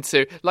trying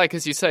to, like,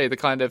 as you say, the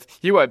kind of,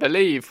 you won't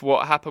believe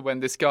what happened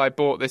when this guy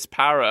bought this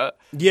parrot,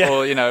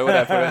 or, you know,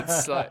 whatever.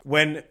 It's like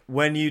when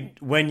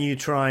you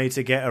try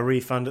to get a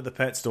refund at the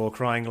pet store,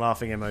 crying,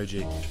 laughing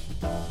emoji.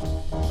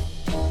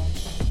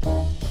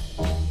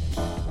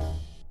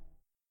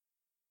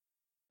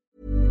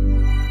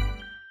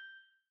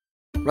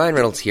 Ryan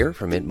Reynolds here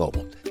from Mint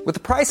Mobile. With the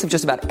price of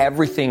just about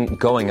everything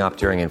going up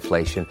during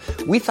inflation,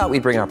 we thought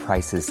we'd bring our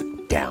prices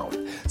down.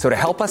 So to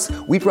help us,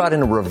 we brought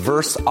in a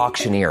reverse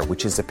auctioneer,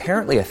 which is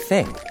apparently a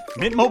thing.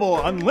 Mint Mobile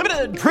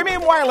Unlimited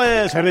Premium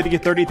Wireless. How to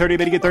get 30, 30,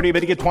 bit to get 30, bit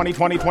to get 20,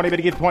 20, 20, bit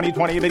to get 20,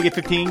 20, bit to get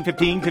 15,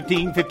 15,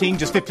 15, 15,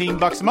 just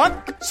 $15 a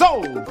month?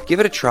 Sold!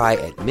 Give it a try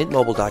at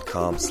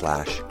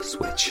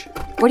mintmobile.com/switch.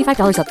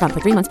 $45 up front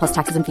for 3 months plus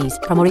taxes and fees.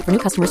 Promo rate for new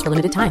customers for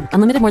limited time.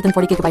 Unlimited more than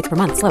 40 gigabytes per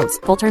month. Slows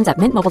full terms at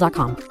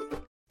mintmobile.com.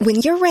 When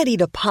you're ready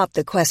to pop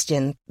the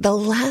question, the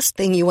last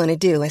thing you want to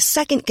do is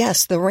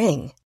second-guess the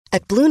ring.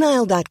 At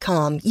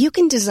BlueNile.com, you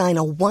can design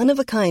a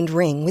one-of-a-kind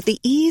ring with the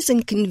ease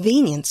and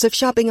convenience of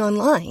shopping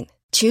online.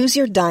 Choose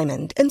your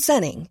diamond and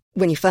setting.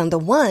 When you find the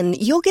one,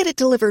 you'll get it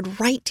delivered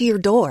right to your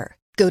door.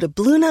 Go to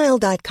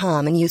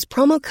BlueNile.com and use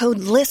promo code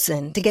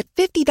LISTEN to get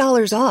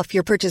 $50 off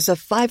your purchase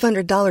of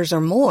 $500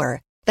 or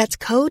more. That's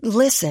code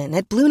LISTEN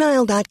at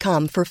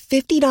BlueNile.com for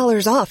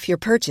 $50 off your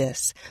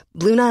purchase.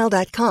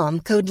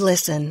 BlueNile.com, code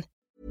LISTEN.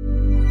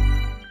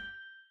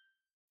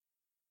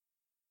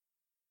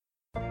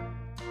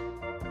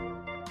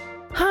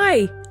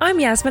 Hi, I'm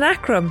Yasmin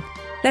Akram,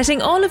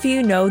 letting all of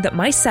you know that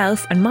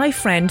myself and my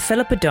friend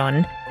Philippa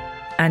Dunn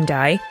and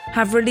I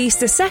have released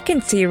the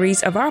second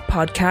series of our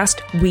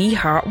podcast, We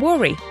Heart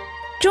Worry.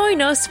 Join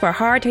us for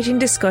hard-hitting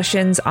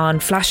discussions on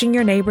flashing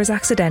your neighbours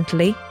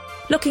accidentally,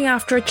 looking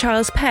after a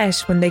child's pet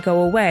when they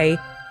go away,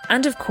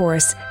 and of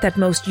course, that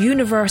most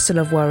universal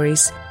of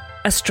worries,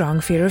 a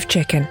strong fear of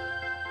chicken.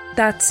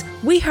 That's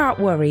We Heart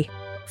Worry.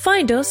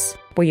 Find us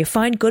where you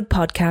find good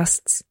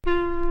podcasts.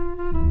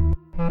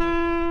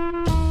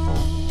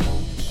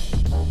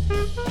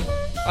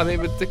 I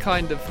mean, with the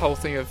kind of whole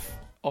thing of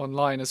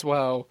online as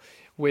well,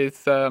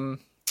 with in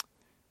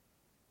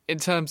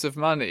terms of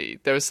money,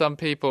 there are some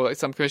people, like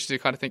some commissioners, who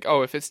kind of think,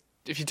 oh, if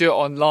you do it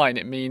online,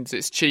 it means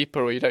it's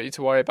cheaper, or you don't need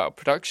to worry about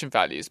production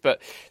values.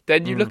 But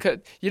then you look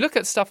at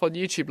stuff on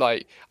YouTube,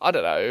 like, I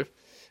don't know,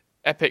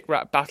 epic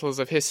rap battles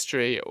of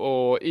history,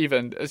 or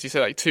even, as you say,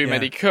 like Too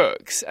Many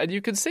Cooks, and you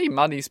can see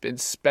money's been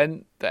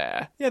spent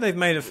there. Yeah, they've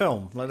made a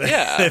film.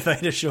 They've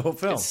made a short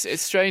film.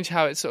 It's strange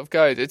how it sort of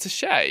goes. It's a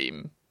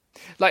shame.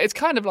 Like, it's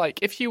kind of like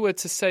if you were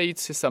to say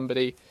to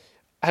somebody,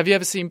 have you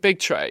ever seen Big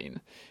Train?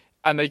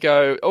 And they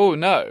go, oh,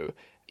 no.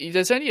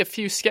 There's only a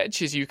few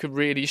sketches you could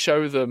really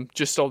show them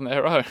just on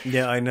their own.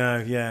 Yeah, I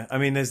know, yeah. I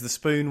mean, there's the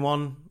Spoon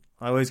one.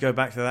 I always go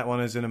back to that one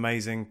as an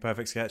amazing,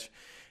 perfect sketch.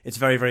 It's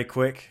very, very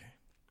quick.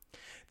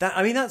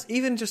 That's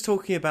even just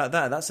talking about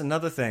that. That's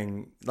another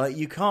thing. Like,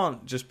 you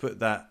can't just put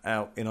that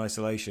out in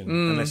isolation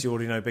unless you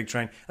already know Big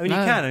Train. I mean, you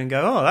can and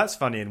go, oh, that's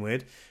funny and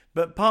weird.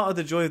 But part of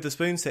the joy of the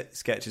Spoon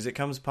sketch is it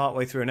comes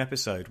partway through an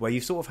episode where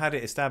you've sort of had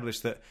it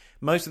established that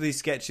most of these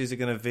sketches are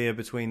going to veer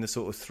between the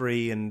sort of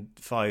 3 and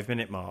 5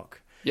 minute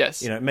mark.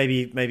 Yes. You know,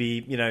 maybe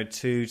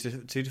 2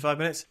 to 5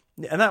 minutes.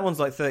 And that one's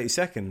like 30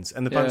 seconds,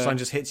 and the punchline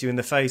just hits you in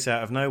the face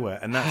out of nowhere,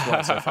 and that's why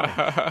it's so funny.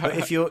 But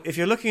if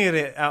you're looking at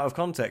it out of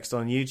context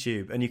on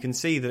YouTube, and you can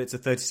see that it's a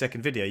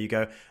 30-second video, you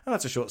go, oh,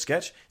 that's a short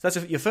sketch. So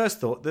that's your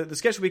first thought. The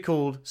sketch will be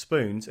called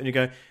Spoons, and you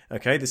go,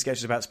 okay, the sketch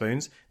is about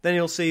spoons. Then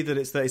you'll see that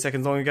it's 30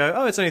 seconds long, and go,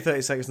 oh, it's only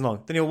 30 seconds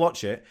long. Then you'll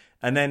watch it,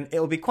 and then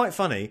it'll be quite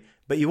funny,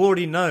 but you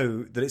already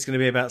know that it's going to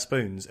be about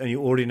spoons, and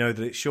you already know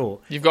that it's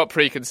short. You've got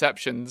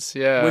preconceptions,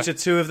 yeah. Which are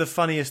two of the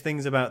funniest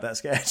things about that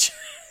sketch.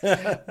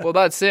 Well,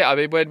 that's it. I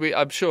mean,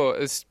 I'm sure,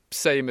 as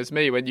same as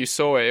me, when you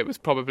saw it, it was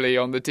probably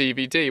on the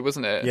DVD,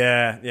 wasn't it?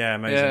 Yeah,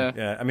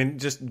 amazing. Yeah. I mean,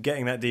 just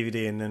getting that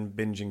DVD and then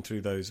binging through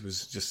those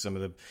was just some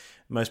of the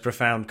most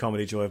profound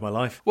comedy joy of my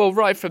life. Well,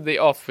 right from the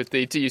off with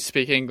the, do you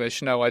speak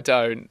English? No, I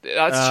don't.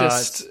 That's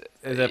just...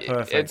 They're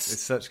perfect.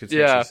 It's such good sketches.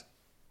 Yeah.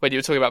 When you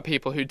were talking about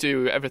people who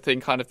do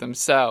everything kind of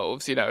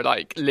themselves, you know,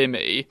 like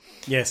Limmy.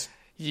 Yes.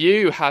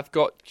 You have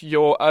got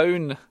your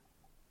own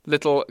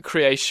little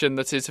creation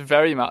that is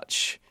very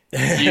much...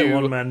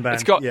 one-man band.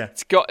 It's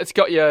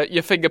got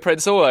your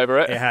fingerprints all over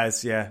it. It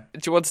has, yeah.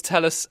 Do you want to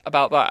tell us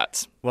about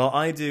that? Well,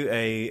 I do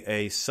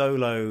a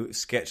solo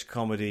sketch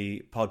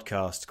comedy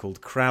podcast called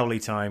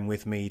Crowley Time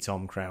with me,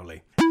 Tom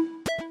Crowley.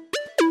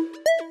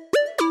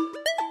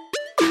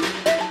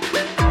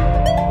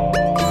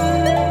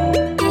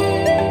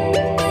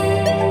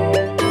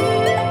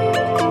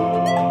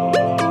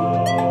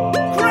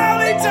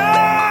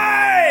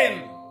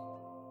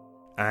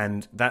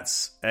 And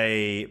that's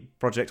a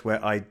project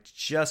where I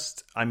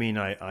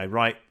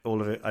write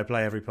all of it, I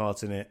play every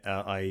part in it,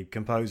 I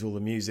compose all the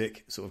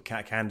music, sort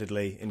of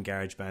candidly in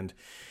GarageBand.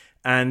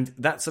 And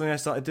that's something I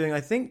started doing,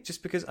 I think,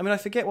 just because, I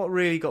forget what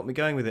really got me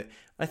going with it.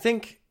 I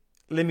think,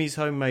 Limmy's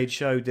homemade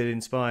show did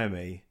inspire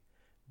me,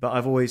 but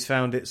I've always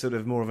found it sort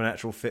of more of a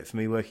natural fit for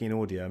me working in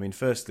audio. I mean,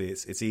 firstly,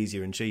 it's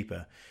easier and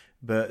cheaper.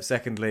 But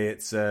secondly,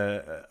 it's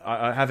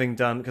having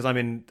done, because I'm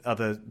in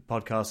other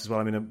podcasts as well.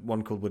 I'm in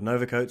one called Wooden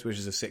Overcoats, which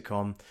is a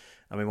sitcom.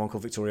 I'm in one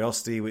called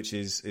Victoriosity, which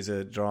is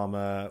a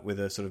drama with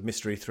a sort of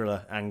mystery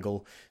thriller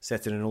angle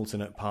set in an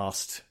alternate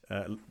past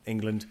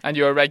England. And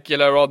you're a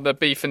regular on the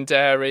Beef and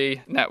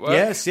Dairy network.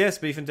 Yes,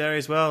 Beef and Dairy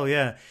as well.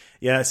 Yeah,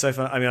 it's so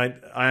fun. I mean,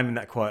 I am in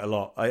that quite a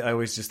lot. I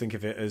always just think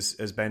of it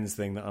as Ben's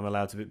thing that I'm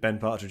allowed to be, Ben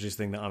Partridge's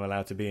thing that I'm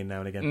allowed to be in now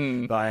and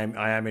again. But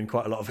I am in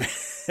quite a lot of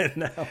it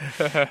now.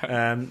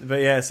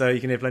 But yeah, so you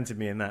can hear plenty of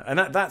me in that, and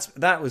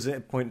that was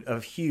a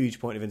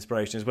huge point of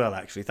inspiration as well.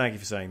 Actually, thank you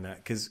for saying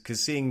that, because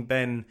seeing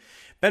Ben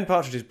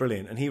Partridge is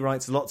brilliant, and he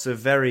writes lots of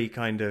very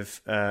kind of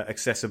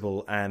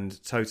accessible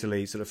and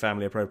totally sort of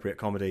family appropriate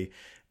comedy.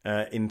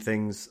 In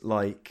things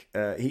like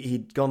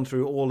he'd gone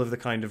through all of the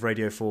kind of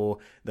Radio 4,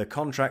 the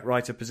contract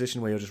writer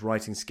position where you're just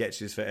writing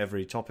sketches for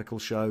every topical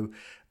show,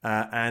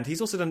 and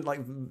he's also done like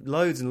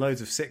loads and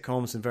loads of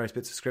sitcoms and various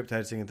bits of script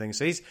editing and things.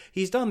 So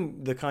he's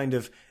done the kind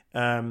of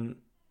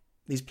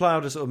he's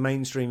ploughed a sort of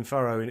mainstream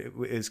furrow in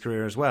his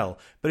career as well,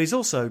 but he's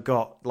also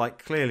got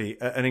like clearly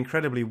an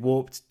incredibly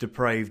warped,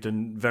 depraved,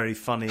 and very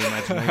funny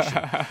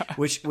imagination,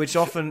 which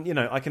often, you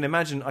know, I can't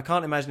imagine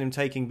him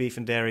taking Beef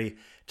and Dairy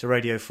to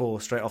Radio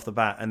 4 straight off the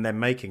bat and then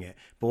making it.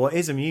 But what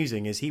is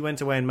amusing is he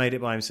went away and made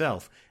it by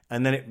himself,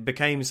 and then it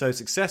became so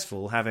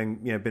successful, having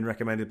been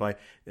recommended by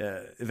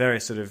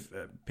various sort of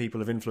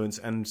people of influence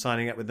and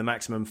signing up with the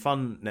Maximum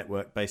Fun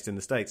network based in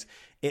the States.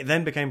 It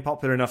then became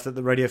popular enough that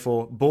the Radio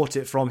 4 bought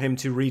it from him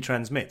to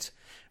retransmit.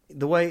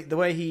 The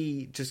way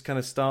he just kind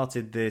of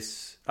started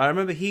this, I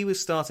remember he was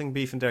starting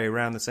Beef and Dairy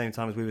around the same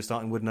time as we were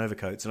starting Wooden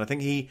Overcoats, and I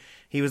think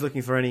he was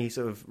looking for any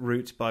sort of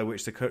route by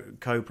which to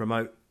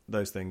co-promote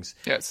those things.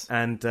 Yes.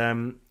 And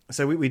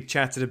so we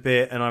chatted a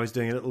bit, and I was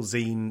doing a little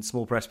zine,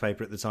 small press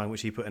paper at the time,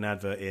 which he put an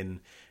advert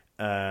in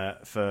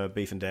for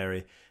Beef and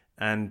Dairy.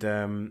 And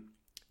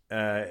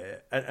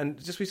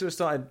just we sort of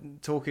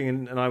started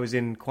talking, and I was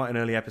in quite an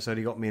early episode.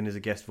 He got me in as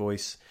a guest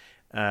voice.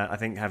 I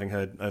think having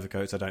heard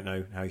Overcoats, I don't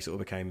know how he sort of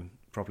became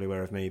properly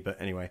aware of me, but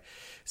anyway.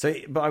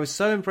 But I was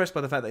so impressed by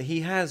the fact that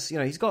he has,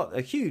 he's got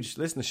a huge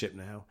listenership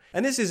now.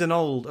 And this is a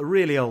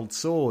really old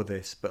saw,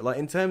 this, but like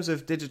in terms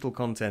of digital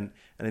content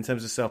and in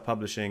terms of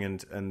self-publishing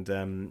and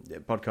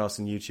podcasts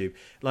and YouTube,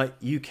 like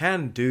you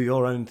can do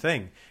your own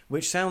thing,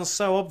 which sounds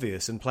so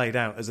obvious and played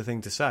out as a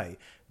thing to say.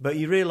 But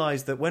you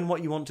realise that when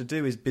what you want to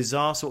do is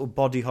bizarre sort of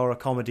body horror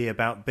comedy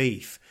about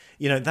beef,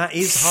 that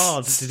is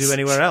hard to do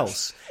anywhere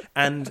else.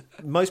 And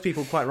most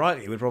people, quite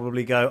rightly, would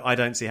probably go, I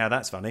don't see how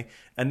that's funny.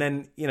 And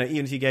then,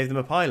 even if you gave them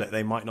a pilot,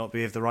 they might not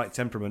be of the right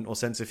temperament or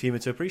sense of humour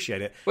to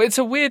appreciate it. Well, it's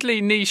a weirdly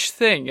niche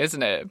thing,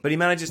 isn't it? But he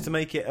manages to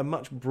make it a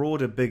much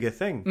broader, bigger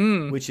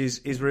thing, which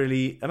is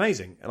really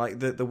amazing. Like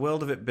the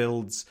world of it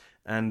builds,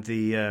 and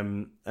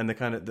the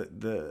kind of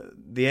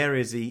the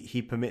areas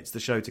he permits the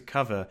show to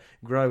cover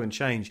grow and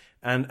change,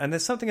 and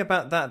there's something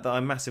about that I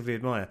massively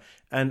admire,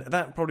 and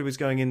that probably was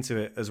going into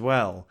it as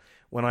well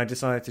when I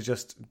decided to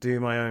just do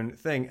my own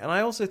thing. And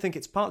I also think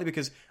it's partly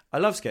because I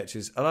love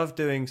sketches, I love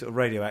doing sort of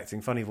radio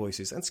acting, funny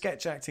voices, and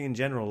sketch acting in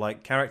general,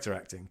 like character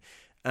acting,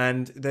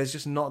 and there's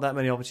just not that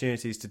many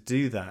opportunities to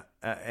do that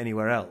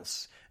anywhere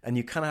else. And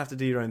you kind of have to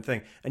do your own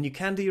thing. And you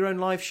can do your own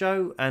live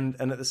show. And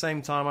at the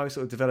same time, I was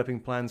sort of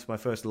developing plans for my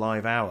first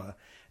live hour.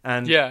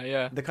 And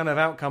the kind of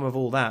outcome of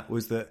all that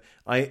was that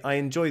I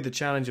enjoyed the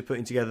challenge of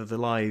putting together the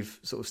live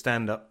sort of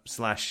stand-up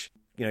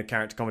 /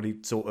 character comedy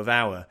sort of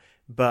hour.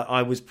 But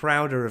I was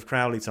prouder of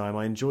Crowley Time.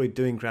 I enjoyed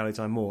doing Crowley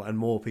Time more, and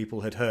more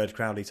people had heard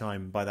Crowley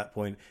Time by that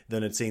point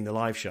than had seen the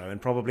live show, and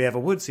probably ever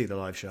would see the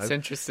live show. It's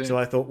interesting. So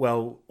I thought,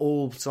 well,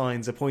 all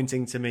signs are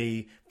pointing to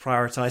me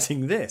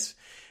prioritising this.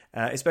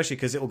 Especially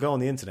because it will go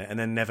on the internet and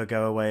then never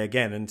go away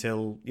again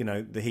until,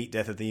 the heat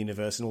death of the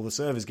universe and all the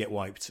servers get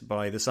wiped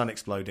by the sun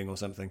exploding or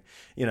something.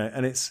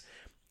 And it's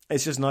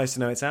just nice to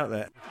know it's out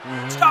there.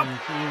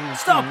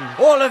 Stop,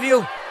 all of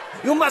you!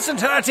 You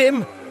mustn't hurt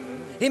him!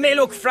 He may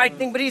look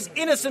frightening, but he's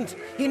innocent.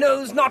 He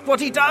knows not what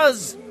he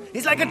does.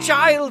 He's like a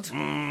child.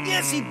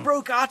 Yes, he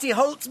broke Artie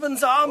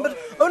Holtzman's arm, but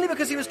only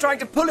because he was trying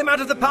to pull him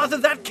out of the path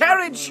of that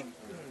carriage.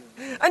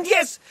 And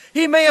yes,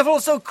 he may have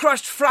also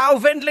crushed Frau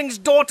Wendling's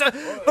daughter,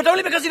 but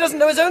only because he doesn't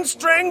know his own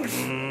strength.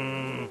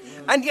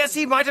 And yes,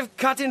 he might have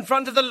cut in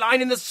front of the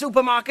line in the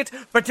supermarket,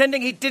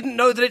 pretending he didn't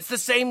know that it's the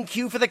same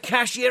queue for the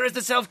cashier as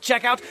the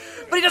self-checkout,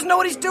 but he doesn't know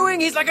what he's doing.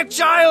 He's like a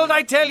child,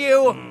 I tell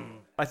you.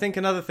 I think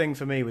another thing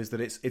for me was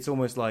that it's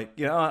almost like,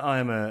 I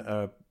am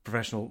a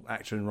professional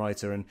actor and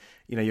writer, and,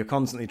 you're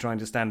constantly trying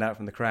to stand out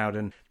from the crowd,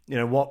 and,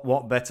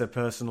 what better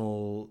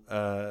personal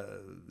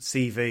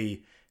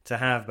CV to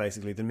have,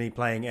 basically, than me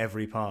playing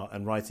every part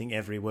and writing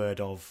every word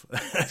of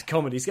a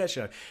comedy sketch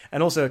show.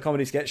 And also a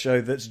comedy sketch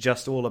show that's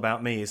just all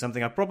about me is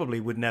something I probably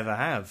would never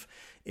have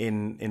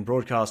in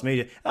broadcast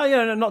media.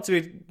 Not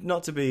to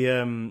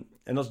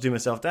do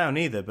myself down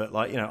either, but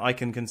I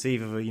can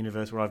conceive of a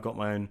universe where I've got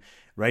my own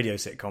radio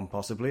sitcom,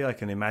 possibly. I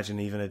can imagine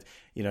even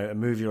a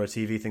movie or a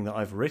TV thing that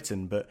I've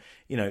written. But,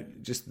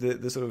 just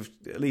the sort of,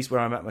 at least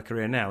where I'm at my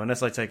career now,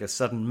 unless I take a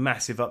sudden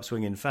massive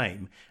upswing in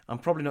fame, I'm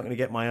probably not going to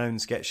get my own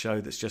sketch show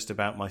that's just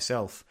about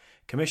myself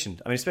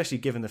commissioned. I mean, especially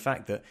given the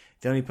fact that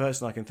the only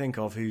person I can think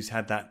of who's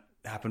had that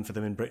happen for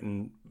them in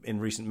Britain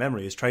in recent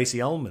memory is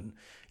Tracy Ullman.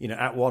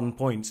 At one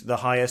point the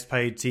highest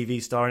paid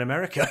TV star in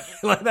America.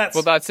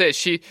 That's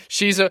it.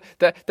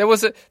 There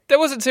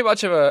wasn't too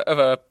much of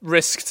a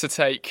risk to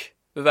take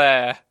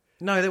there.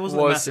 No, there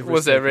wasn't a massive risk.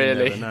 Was there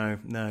really?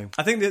 No.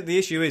 I think that the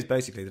issue is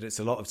basically that it's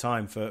a lot of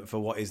time for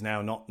what is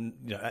now not,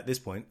 at this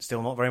point,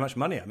 still not very much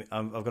money. I mean,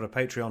 I've got a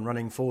Patreon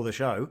running for the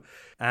show,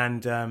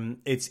 and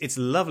it's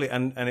lovely,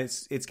 and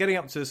it's getting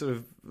up to a sort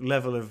of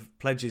level of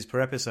pledges per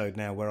episode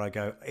now where I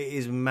go, it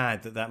is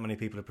mad that many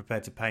people are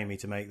prepared to pay me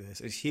to make this.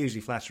 It's hugely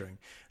flattering.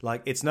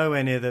 Like, it's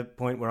nowhere near the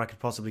point where I could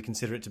possibly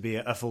consider it to be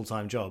a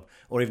full-time job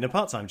or even a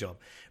part-time job,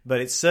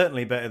 but it's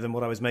certainly better than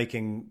what I was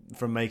making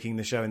from making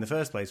the show in the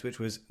first place, which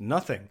was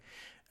nothing.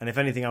 And if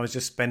anything, I was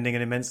just spending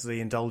an immensely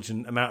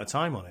indulgent amount of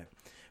time on it.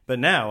 But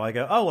now I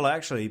go, oh, well,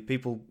 actually,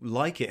 people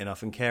like it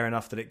enough and care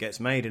enough that it gets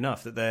made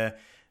enough, that they're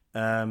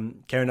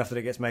care enough that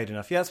it gets made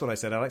enough. Yeah, that's what I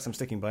said, Alex. I'm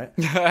sticking by it.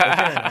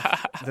 Care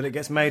enough that it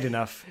gets made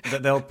enough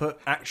that they'll put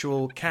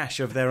actual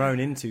cash of their own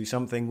into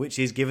something which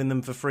is given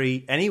them for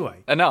free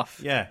anyway. Enough.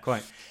 Yeah,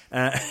 quite.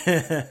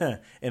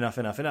 Enough.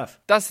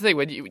 That's the thing.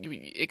 When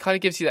it kind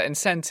of gives you that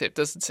incentive,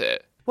 doesn't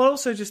it? Well,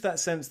 also just that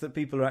sense that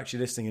people are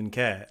actually listening and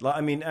care. Like,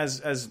 I mean, as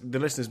the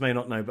listeners may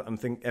not know, but I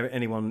think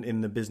anyone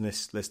in the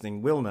business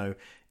listening will know,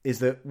 is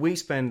that we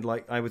spend,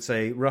 like, I would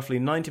say, roughly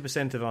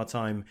 90% of our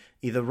time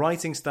either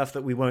writing stuff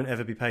that we won't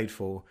ever be paid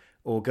for,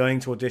 or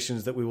going to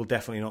auditions that we will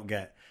definitely not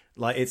get.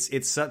 Like,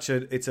 it's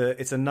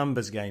a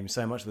numbers game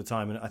so much of the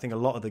time, and I think a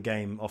lot of the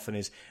game often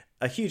is,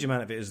 a huge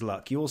amount of it is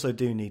luck. You also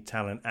do need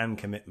talent and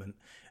commitment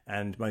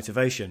and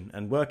motivation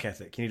and work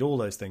ethic. You need all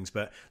those things,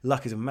 but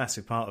luck is a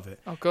massive part of it.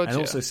 Oh, God, and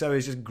also so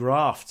is just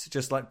graft,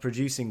 just like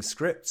producing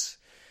scripts.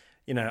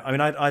 I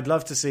mean, I'd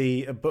love to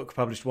see a book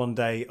published one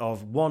day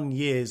of 1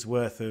 year's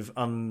worth of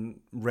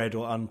unread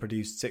or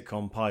unproduced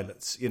sitcom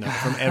pilots,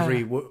 from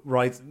every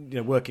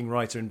working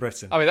writer in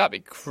Britain. I mean, that'd be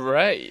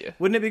great.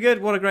 Wouldn't it be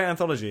good? What a great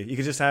anthology. You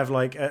could just have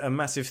like a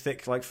massive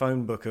thick like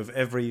phone book of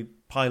every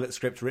pilot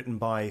script written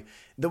by,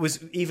 that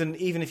was, even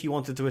if you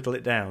wanted to whittle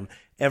it down,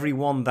 every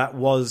one that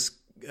was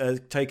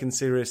taken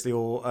seriously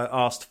or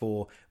asked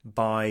for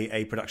by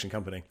a production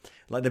company.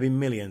 Like, there'd be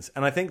millions.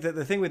 And I think that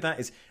the thing with that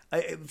is,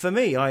 for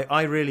me,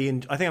 I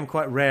think I'm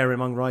quite rare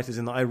among writers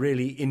in that I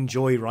really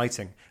enjoy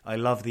writing. I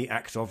love the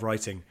act of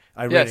writing.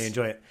 I really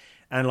enjoy it.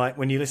 And like,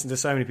 when you listen to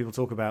so many people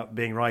talk about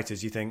being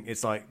writers, you think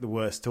it's like the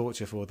worst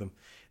torture for them.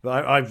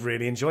 But I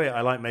really enjoy it.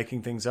 I like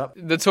making things up.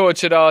 The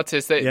tortured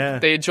artists,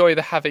 they enjoy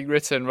the having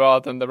written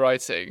rather than the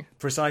writing.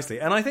 Precisely.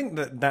 And I think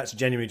that's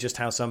genuinely just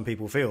how some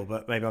people feel,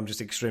 but maybe I'm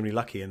just extremely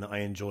lucky in that I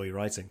enjoy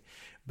writing.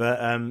 But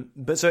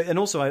so, and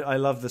also I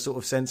love the sort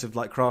of sense of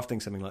like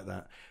crafting something like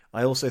that.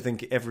 I also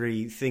think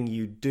everything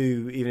you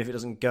do, even if it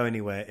doesn't go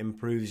anywhere,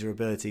 improves your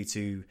ability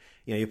to,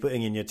 you're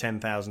putting in your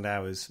 10,000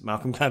 hours,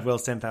 Malcolm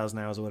Gladwell's 10,000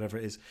 hours or whatever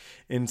it is,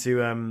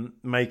 into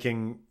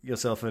making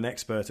yourself an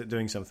expert at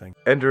doing something.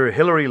 Enter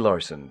Hillary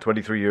Larson,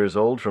 23 years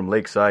old, from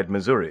Lakeside,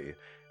 Missouri.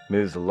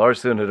 Ms.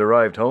 Larson had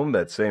arrived home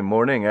that same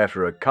morning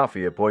after a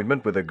coffee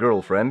appointment with a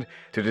girlfriend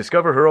to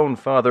discover her own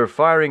father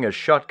firing a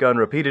shotgun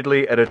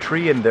repeatedly at a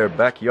tree in their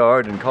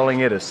backyard and calling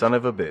it a son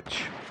of a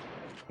bitch.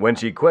 When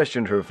she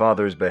questioned her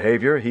father's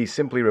behavior, he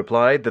simply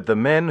replied that the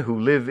men who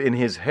live in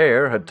his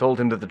hair had told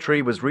him that the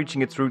tree was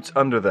reaching its roots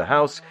under the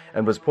house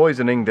and was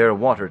poisoning their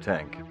water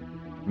tank.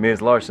 Ms.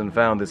 Larson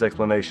found this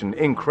explanation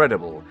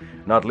incredible,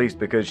 not least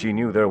because she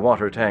knew their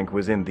water tank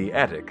was in the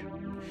attic.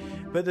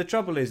 But the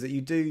trouble is that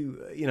you do,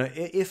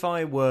 if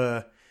I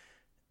were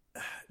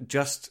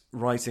just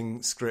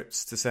writing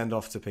scripts to send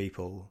off to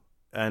people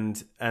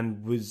and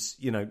was,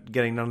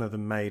 getting none of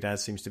them made,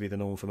 as seems to be the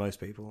norm for most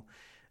people,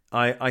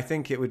 I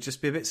think it would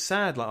just be a bit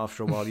sad. Like,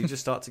 after a while, you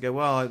just start to go,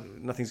 well,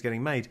 nothing's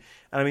getting made.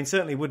 And I mean,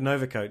 certainly Wooden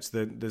Overcoats,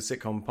 the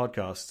sitcom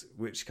podcast,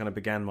 which kind of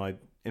began my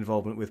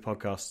involvement with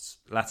podcasts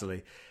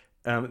latterly,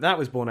 that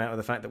was born out of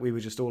the fact that we were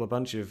just all a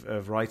bunch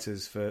of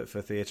writers for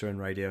theatre and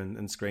radio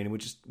and screen, and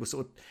we're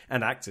sort of,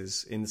 and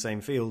actors in the same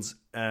fields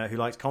who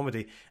liked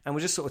comedy, and we're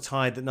just sort of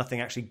tired that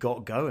nothing actually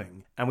got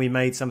going. And we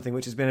made something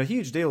which has been a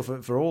huge deal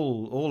for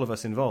all of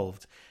us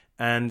involved.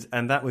 And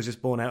that was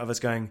just born out of us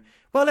going,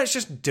 well, let's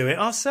just do it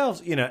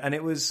ourselves, and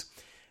it was,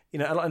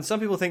 and some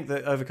people think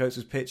that Overcoats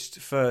was pitched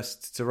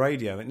first to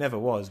radio. It never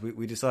was.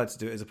 We decided to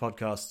do it as a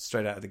podcast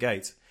straight out of the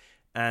gate.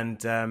 And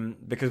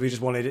because we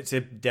just wanted it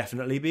to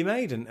definitely be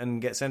made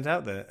and get sent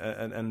out there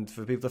and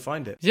for people to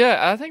find it.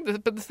 Yeah, I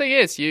think but the thing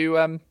is, you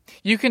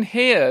can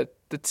hear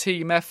the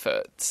team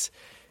effort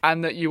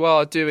and that you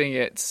are doing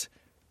it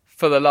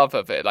for the love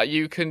of it. Like,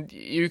 you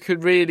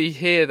could really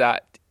hear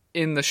that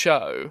in the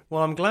show.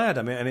 Well, I'm glad.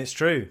 I mean, and it's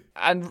true.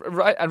 And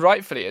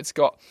rightfully, it's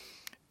got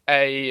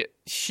a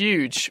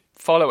huge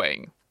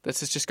following that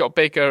has just got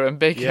bigger and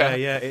bigger.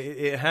 Yeah,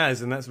 it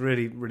has, and that's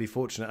really, really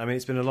fortunate. I mean,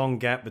 it's been a long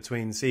gap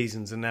between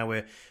seasons, and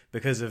now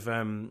because of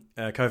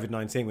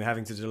COVID-19, we're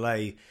having to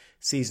delay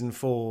season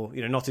 4,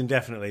 not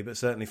indefinitely, but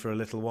certainly for a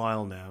little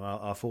while now,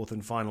 our fourth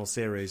and final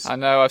series. I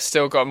know, I've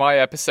still got my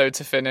episode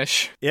to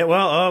finish. Yeah,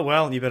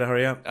 well, you better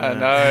hurry up. I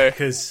know.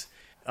 Because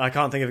I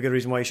can't think of a good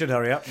reason why you should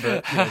hurry up,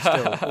 but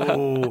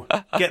still,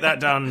 get that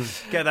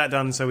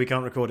done so we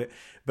can't record it.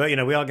 But,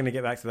 we are going to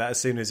get back to that as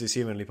soon as is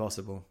humanly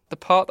possible. The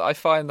part that I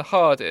find the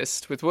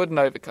hardest with Wooden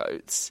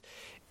Overcoats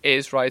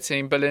is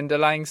writing Belinda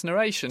Lang's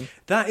narration.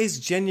 That is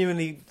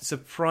genuinely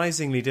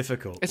surprisingly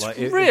difficult. It's like,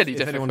 really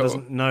if anyone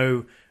doesn't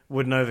know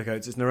Wooden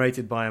Overcoats, it's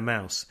narrated by a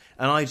mouse.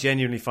 And I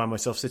genuinely find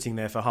myself sitting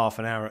there for half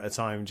an hour at a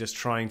time just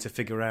trying to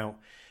figure out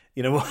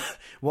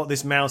what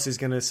this mouse is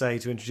going to say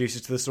to introduce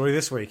us to the story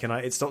this week, and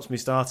it stops me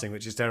starting,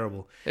 which is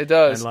terrible. It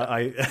does.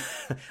 And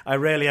I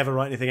rarely ever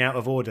write anything out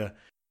of order.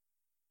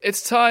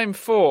 It's time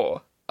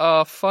for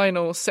our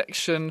final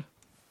section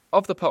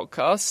of the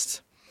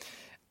podcast,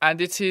 and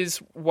it is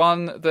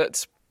one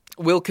that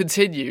will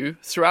continue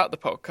throughout the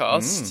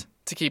podcast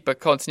to keep a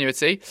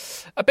continuity.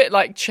 A bit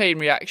like Chain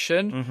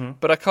Reaction,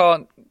 but I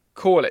can't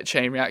call it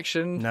Chain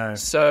Reaction. No,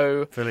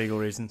 so for legal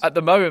reasons. At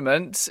the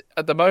moment,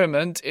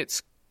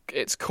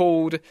 it's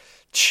called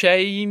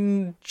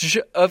Change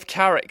of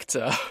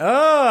Character.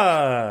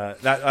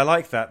 I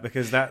like that,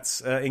 because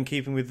that's in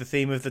keeping with the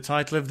theme of the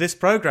title of this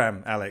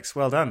programme, Alex.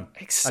 Well done.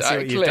 Exactly. I see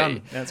what you've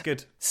done. That's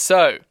good.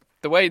 So,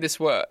 the way this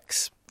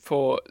works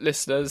for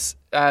listeners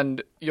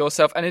and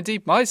yourself, and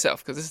indeed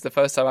myself, because this is the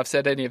first time I've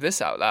said any of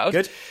this out loud.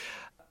 Good.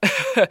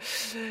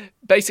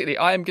 Basically,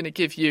 I am going to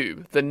give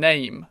you the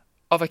name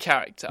of a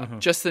character,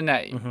 just the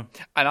name,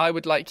 and I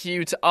would like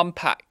you to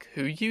unpack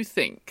who you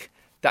think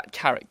that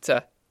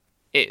character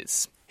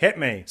is. Hit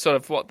me. Sort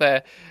of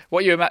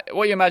what you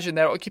imagine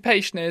their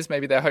occupation is,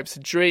 maybe their hopes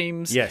and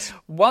dreams. Yes.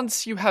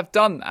 Once you have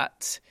done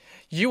that,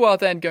 you are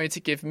then going to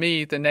give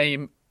me the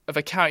name of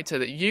a character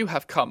that you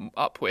have come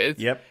up with.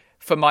 Yep.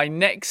 For my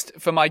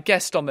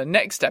guest on the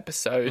next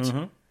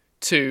episode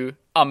to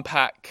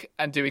unpack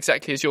and do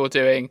exactly as you're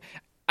doing,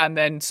 and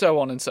then so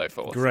on and so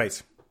forth.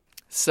 Great.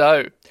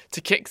 So,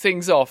 to kick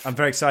things off, I'm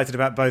very excited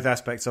about both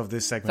aspects of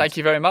this segment. Thank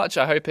you very much.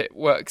 I hope it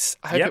works.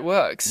 It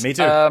works. Me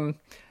too.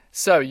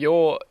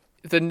 So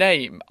the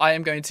name I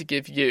am going to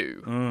give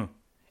you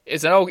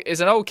is an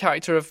old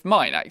character of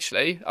mine,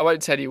 actually. I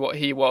won't tell you what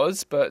he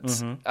was, but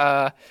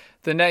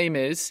the name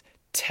is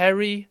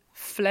Terry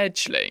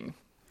Fledgling.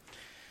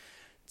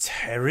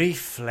 Terry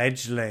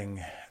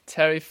Fledgling.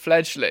 Terry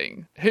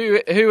Fledgling.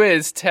 Who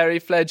is Terry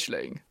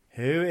Fledgling?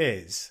 Who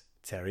is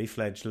Terry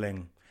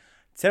Fledgling?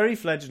 Terry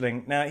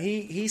Fledgling. Now,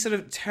 he sort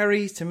of,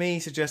 Terry to me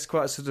suggests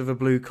quite a sort of a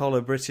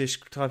blue-collar British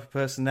type of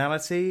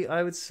personality,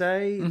 I would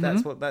say.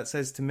 That's what that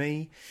says to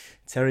me.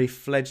 Terry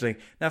Fledgling.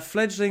 Now,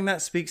 Fledgling,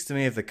 that speaks to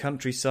me of the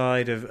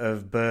countryside,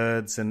 of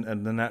birds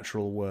and the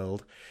natural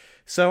world.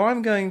 So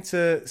I'm going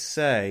to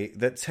say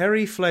that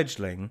Terry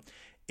Fledgling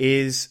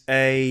is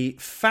a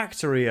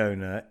factory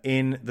owner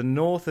in the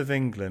north of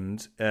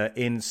England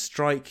in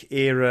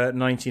strike-era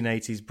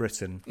 1980s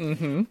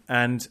Britain.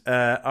 And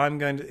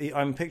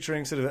I'm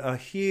picturing sort of a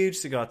huge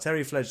cigar.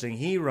 Terry Fledgling,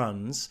 he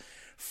runs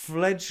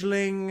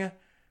Fledgling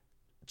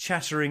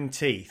Chattering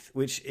Teeth,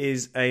 which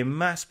is a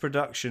mass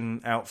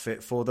production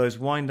outfit for those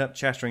wind-up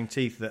chattering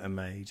teeth that are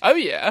made. Oh,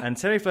 yeah. And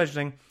Terry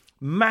Fledgling,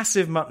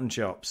 massive mutton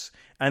chops.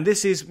 And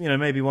this is,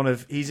 maybe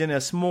he's in a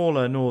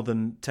smaller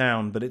northern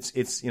town, but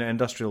it's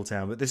industrial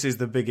town. But this is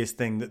the biggest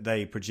thing that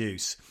they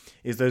produce,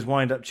 is those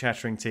wind-up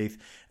chattering teeth.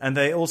 And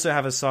they also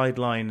have a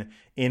sideline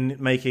in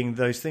making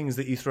those things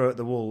that you throw at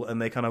the wall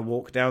and they kind of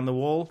walk down the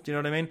wall. Do you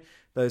know what I mean?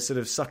 Those sort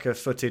of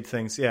sucker-footed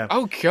things, yeah.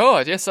 Oh,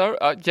 God, yes, I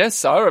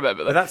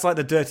remember that. But that's like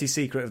the dirty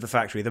secret of the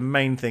factory. The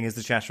main thing is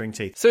the chattering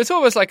teeth. So it's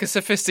almost like a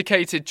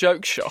sophisticated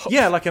joke shop.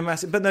 Yeah, like a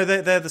massive... But no,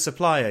 they're the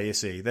supplier, you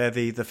see. They're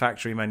the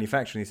factory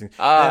manufacturing these things.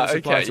 They're the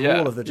supplier to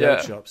all of the joke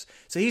shops.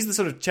 So he's the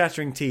sort of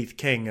chattering teeth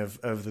king of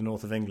the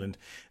north of England,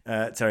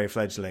 Terry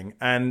Fledgling.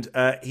 And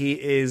he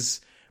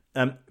is...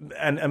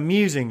 and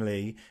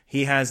amusingly,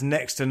 he has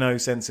next to no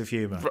sense of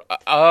humour.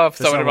 For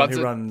someone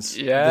who runs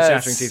the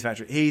Chattering Teeth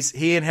factory.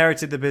 He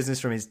inherited the business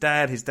from his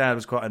dad. His dad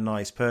was quite a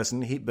nice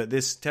person. But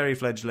this Terry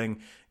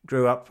Fledgling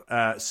grew up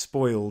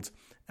spoiled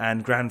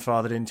and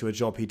grandfathered into a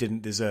job he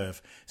didn't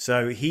deserve.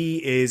 So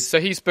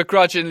he's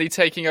begrudgingly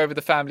taking over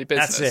the family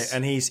business. That's it.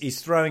 And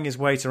he's throwing his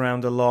weight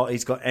around a lot.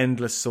 He's got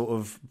endless sort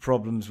of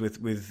problems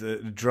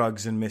with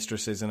drugs and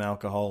mistresses and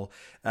alcohol.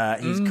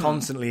 He's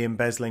constantly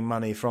embezzling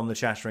money from the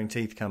Chattering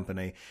Teeth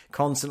Company,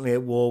 constantly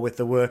at war with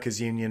the workers'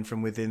 union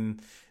from within.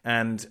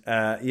 And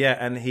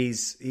and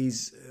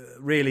he's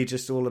really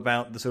just all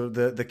about the sort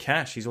of the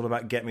cash. He's all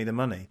about get me the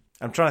money.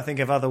 I'm trying to think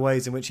of other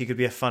ways in which he could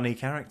be a funny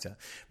character,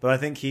 but I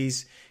think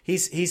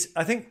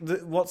I think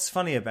that what's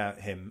funny about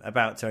him,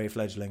 about Terry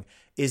Fledgling,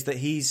 is that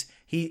he's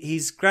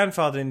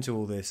grandfathered into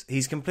all this.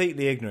 He's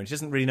completely ignorant. He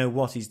doesn't really know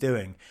what he's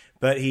doing,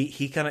 but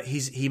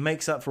he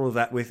makes up for all of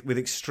that with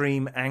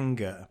extreme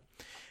anger.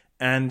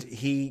 and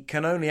he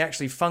can only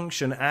actually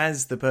function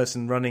as the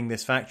person running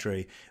this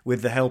factory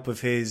with the help of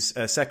his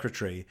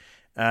secretary,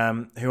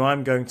 who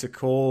I'm going to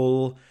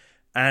call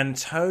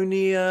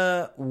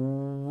Antonia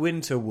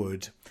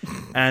Winterwood.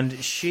 And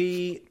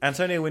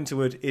Antonia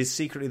Winterwood, is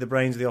secretly the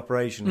brains of the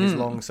operation, his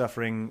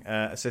long-suffering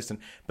assistant.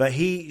 But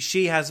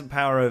she has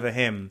power over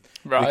him,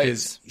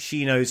 because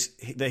she knows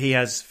that he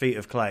has feet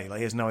of clay. Like,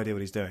 he has no idea what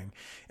he's doing,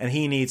 and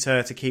he needs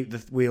her to keep the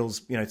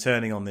wheels,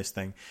 turning on this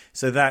thing.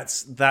 So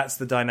that's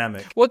the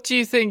dynamic. What do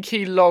you think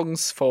he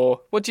longs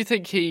for? What do you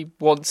think he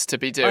wants to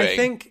be doing? I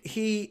think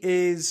he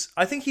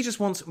just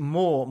wants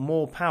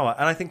more power,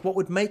 and I think what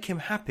would make him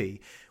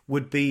happy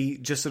would be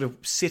just sort of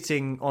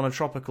sitting on a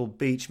tropical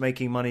beach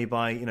making money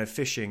by,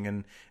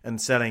 fishing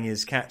and selling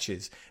his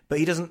catches. But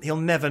he'll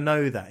never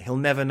know that. He'll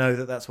never know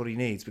that that's what he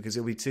needs, because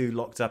he'll be too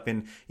locked up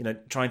in,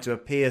 trying to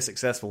appear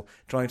successful,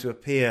 trying to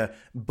appear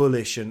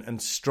bullish and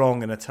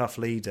strong and a tough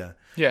leader.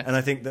 Yeah. And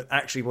I think that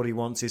actually what he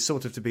wants is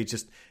sort of to be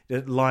just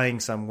lying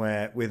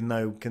somewhere with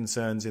no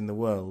concerns in the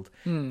world.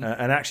 And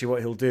actually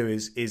what he'll do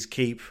is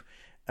keep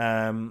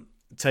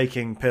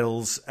taking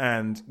pills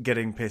and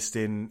getting pissed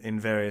in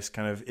various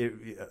kind of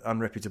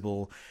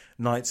unreputable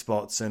night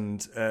spots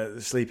and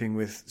sleeping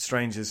with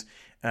strangers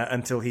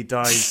until he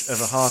dies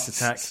of a heart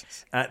attack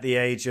at the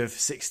age of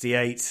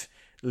 68,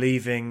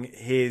 leaving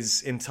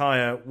his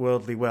entire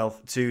worldly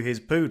wealth to his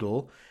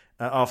poodle,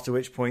 after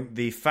which point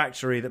the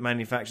factory that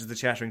manufactures the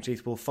Chattering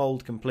Teeth will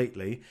fold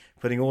completely,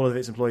 putting all of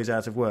its employees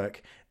out of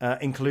work,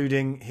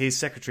 including his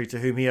secretary, to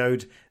whom he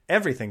owed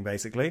everything,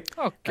 basically.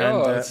 Oh,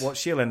 God. And what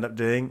she'll end up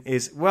doing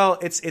is, well,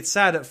 it's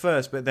sad at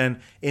first, but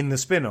then in the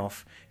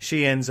spin-off,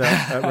 she ends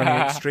up running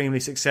an extremely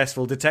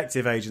successful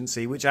detective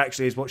agency, which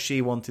actually is what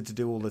she wanted to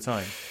do all the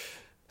time.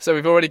 So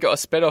we've already got a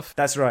spin-off.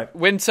 That's right.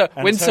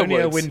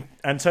 Winterwood.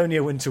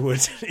 Antonia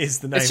Winterwood is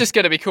the name. It's just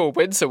going to be called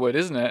Winterwood,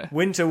 isn't it?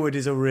 Winterwood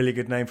is a really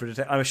good name for a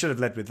detective. I should have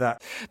led with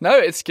that. No,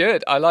 it's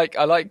good. I like.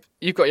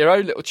 You've got your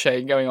own little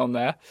chain going on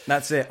there.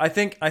 That's it. I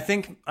think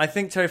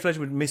Terry Fletcher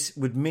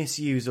would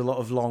misuse a lot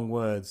of long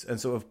words and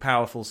sort of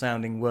powerful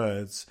sounding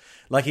words.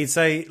 Like he'd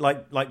say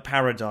like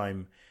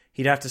paradigm.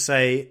 He'd have to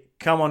say,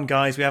 "Come on,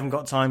 guys, we haven't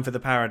got time for the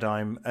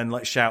paradigm," and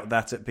shout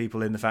that at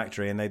people in the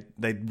factory, and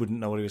they wouldn't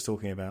know what he was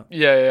talking about.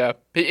 Yeah.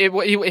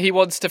 He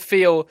wants to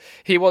feel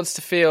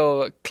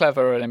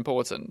clever and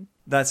important.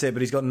 That's it.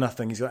 But he's got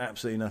nothing. He's got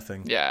absolutely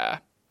nothing. Yeah.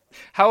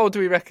 How old do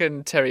we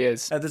reckon Terry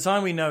is? At the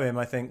time we know him,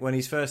 I think, when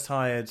he's first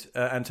hired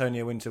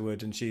Antonia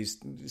Winterwood and she's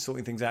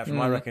sorting things out for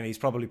him, I reckon he's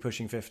probably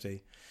pushing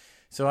 50.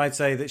 So I'd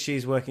say that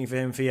she's working for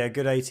him for a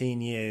good 18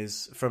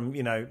 years, from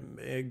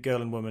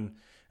girl and woman,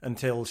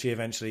 until she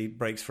eventually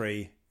breaks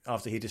free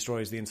after he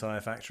destroys the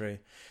entire factory.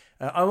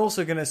 I'm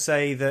also going to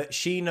say that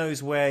she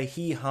knows where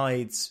he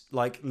hides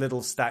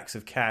little stacks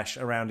of cash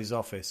around his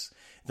office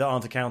that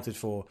aren't accounted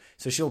for.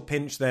 So she'll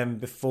pinch them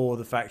before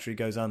the factory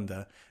goes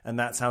under, and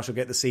that's how she'll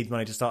get the seed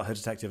money to start her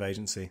detective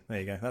agency. There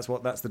you go.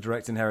 That's the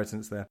direct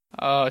inheritance there.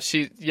 Oh,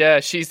 she's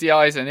the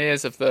eyes and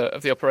ears of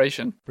the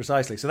operation.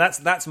 Precisely. So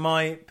that's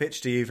my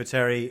pitch to you for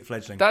Terry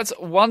Fledgling. That's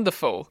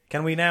wonderful.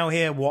 Can we now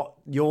hear what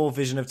your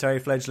vision of Terry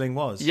Fledgling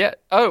was? Yeah.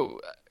 Oh,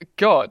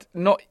 God,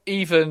 not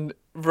even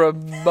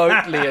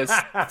remotely as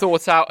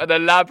thought out and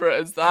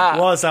elaborate as that.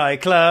 Was I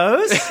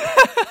close?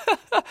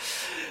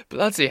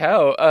 Bloody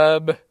hell.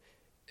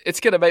 It's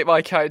going to make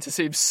my character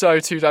seem so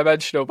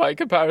two-dimensional by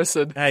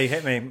comparison. Hey,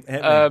 hit me.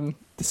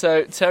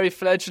 So Terry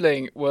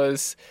Fledgling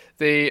was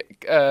the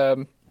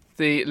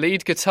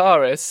lead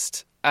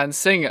guitarist and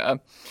singer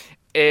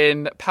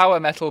in power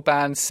metal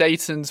band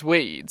Satan's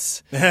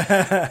Weeds.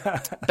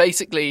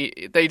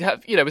 Basically, they'd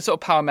have, with sort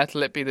of power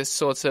metal, it'd be this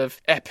sort of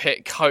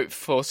epic,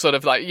 hopeful, sort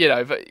of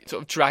sort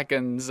of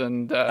dragons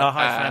and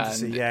high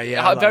fantasy,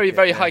 yeah,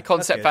 very high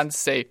concept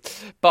fantasy.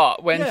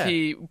 But when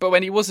he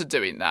wasn't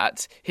doing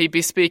that, he'd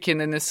be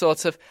speaking in this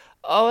sort of,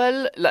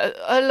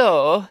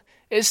 hello.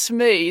 It's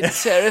me,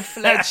 Terry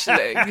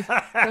Fledgling,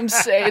 from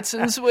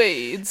Satan's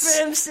Weeds.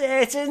 From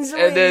Satan's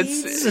Weeds. And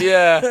it's,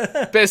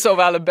 bit of sort of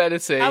Alan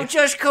Bennett-y. I've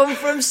just come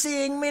from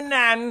seeing me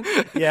nan.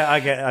 Yeah, I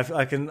get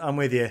it. I'm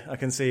with you. I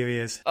can see who he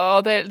is.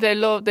 Oh, they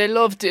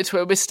loved it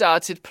when we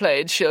started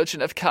playing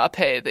Children of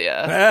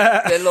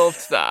Carpathia. They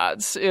loved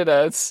that,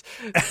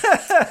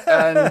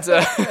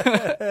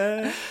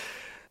 and...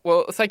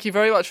 Well, thank you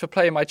very much for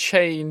playing my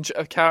change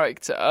of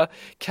character.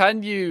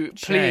 Can you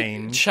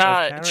please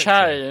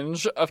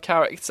change of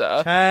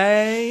character?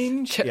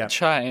 Change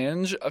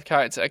of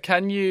character.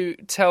 Can you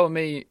tell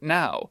me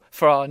now,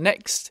 for our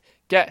next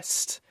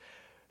guest,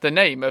 the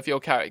name of your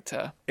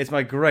character? It's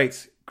my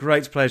great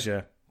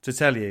pleasure to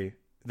tell you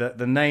that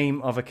the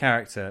name of a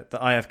character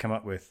that I have come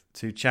up with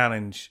to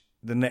challenge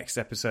the next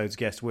episode's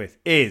guest with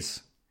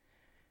is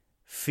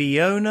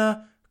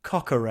Fiona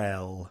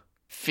Cockerell.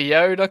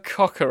 Fiona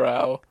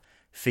Cockerell.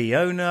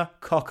 Fiona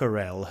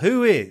Cockerell.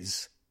 Who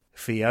is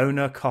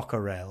Fiona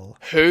Cockerell?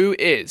 Who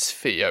is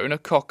Fiona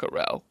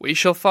Cockerell? We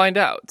shall find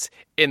out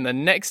in the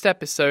next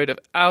episode of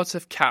Out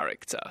of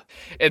Character.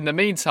 In the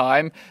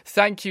meantime,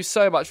 thank you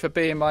so much for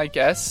being my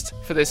guest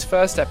for this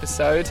first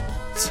episode,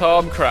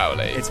 Tom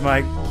Crowley. It's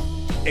my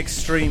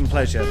extreme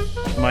pleasure.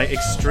 My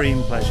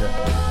extreme pleasure.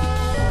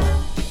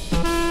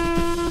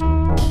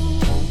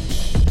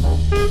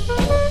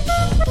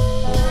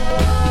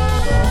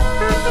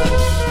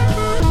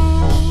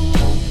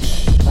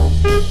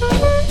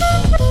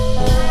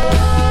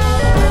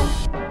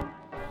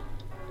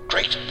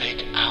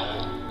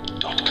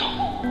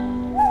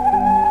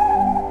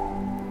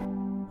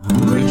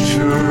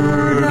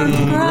 Richard and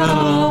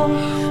Gretel,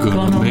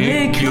 gonna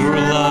make your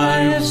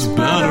lives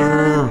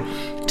better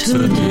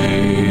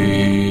today.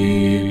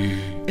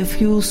 If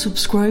you'll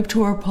subscribe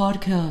to our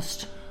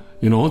podcast.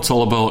 You know, it's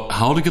all about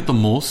how to get the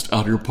most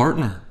out of your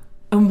partner.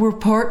 And we're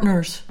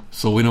partners.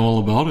 So we know all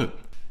about it.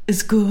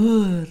 It's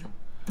good.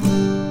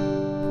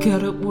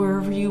 Get it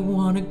wherever you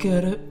want to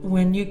get it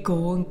when you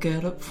go and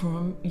get it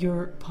from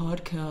your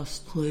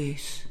podcast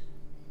place.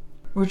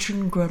 Richard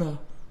and Greta.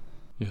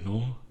 You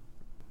know?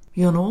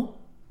 You know?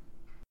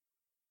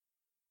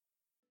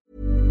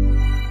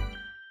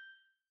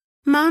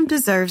 Mom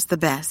deserves the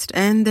best,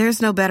 and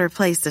there's no better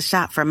place to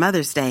shop for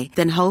Mother's Day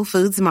than Whole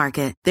Foods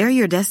Market. They're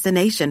your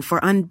destination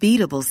for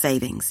unbeatable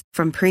savings,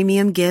 from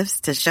premium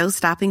gifts to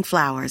show-stopping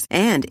flowers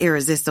and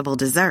irresistible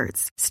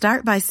desserts.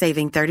 Start by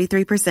saving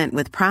 33%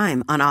 with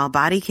Prime on all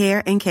body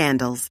care and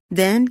candles.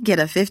 Then get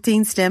a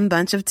 15-stem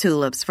bunch of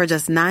tulips for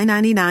just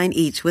 $9.99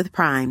 each with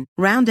Prime.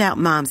 Round out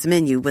Mom's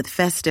menu with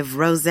festive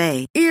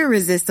rosé,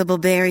 irresistible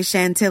berry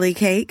chantilly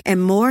cake,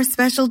 and more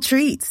special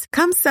treats.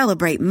 Come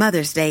celebrate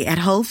Mother's Day at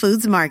Whole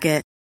Foods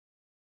Market.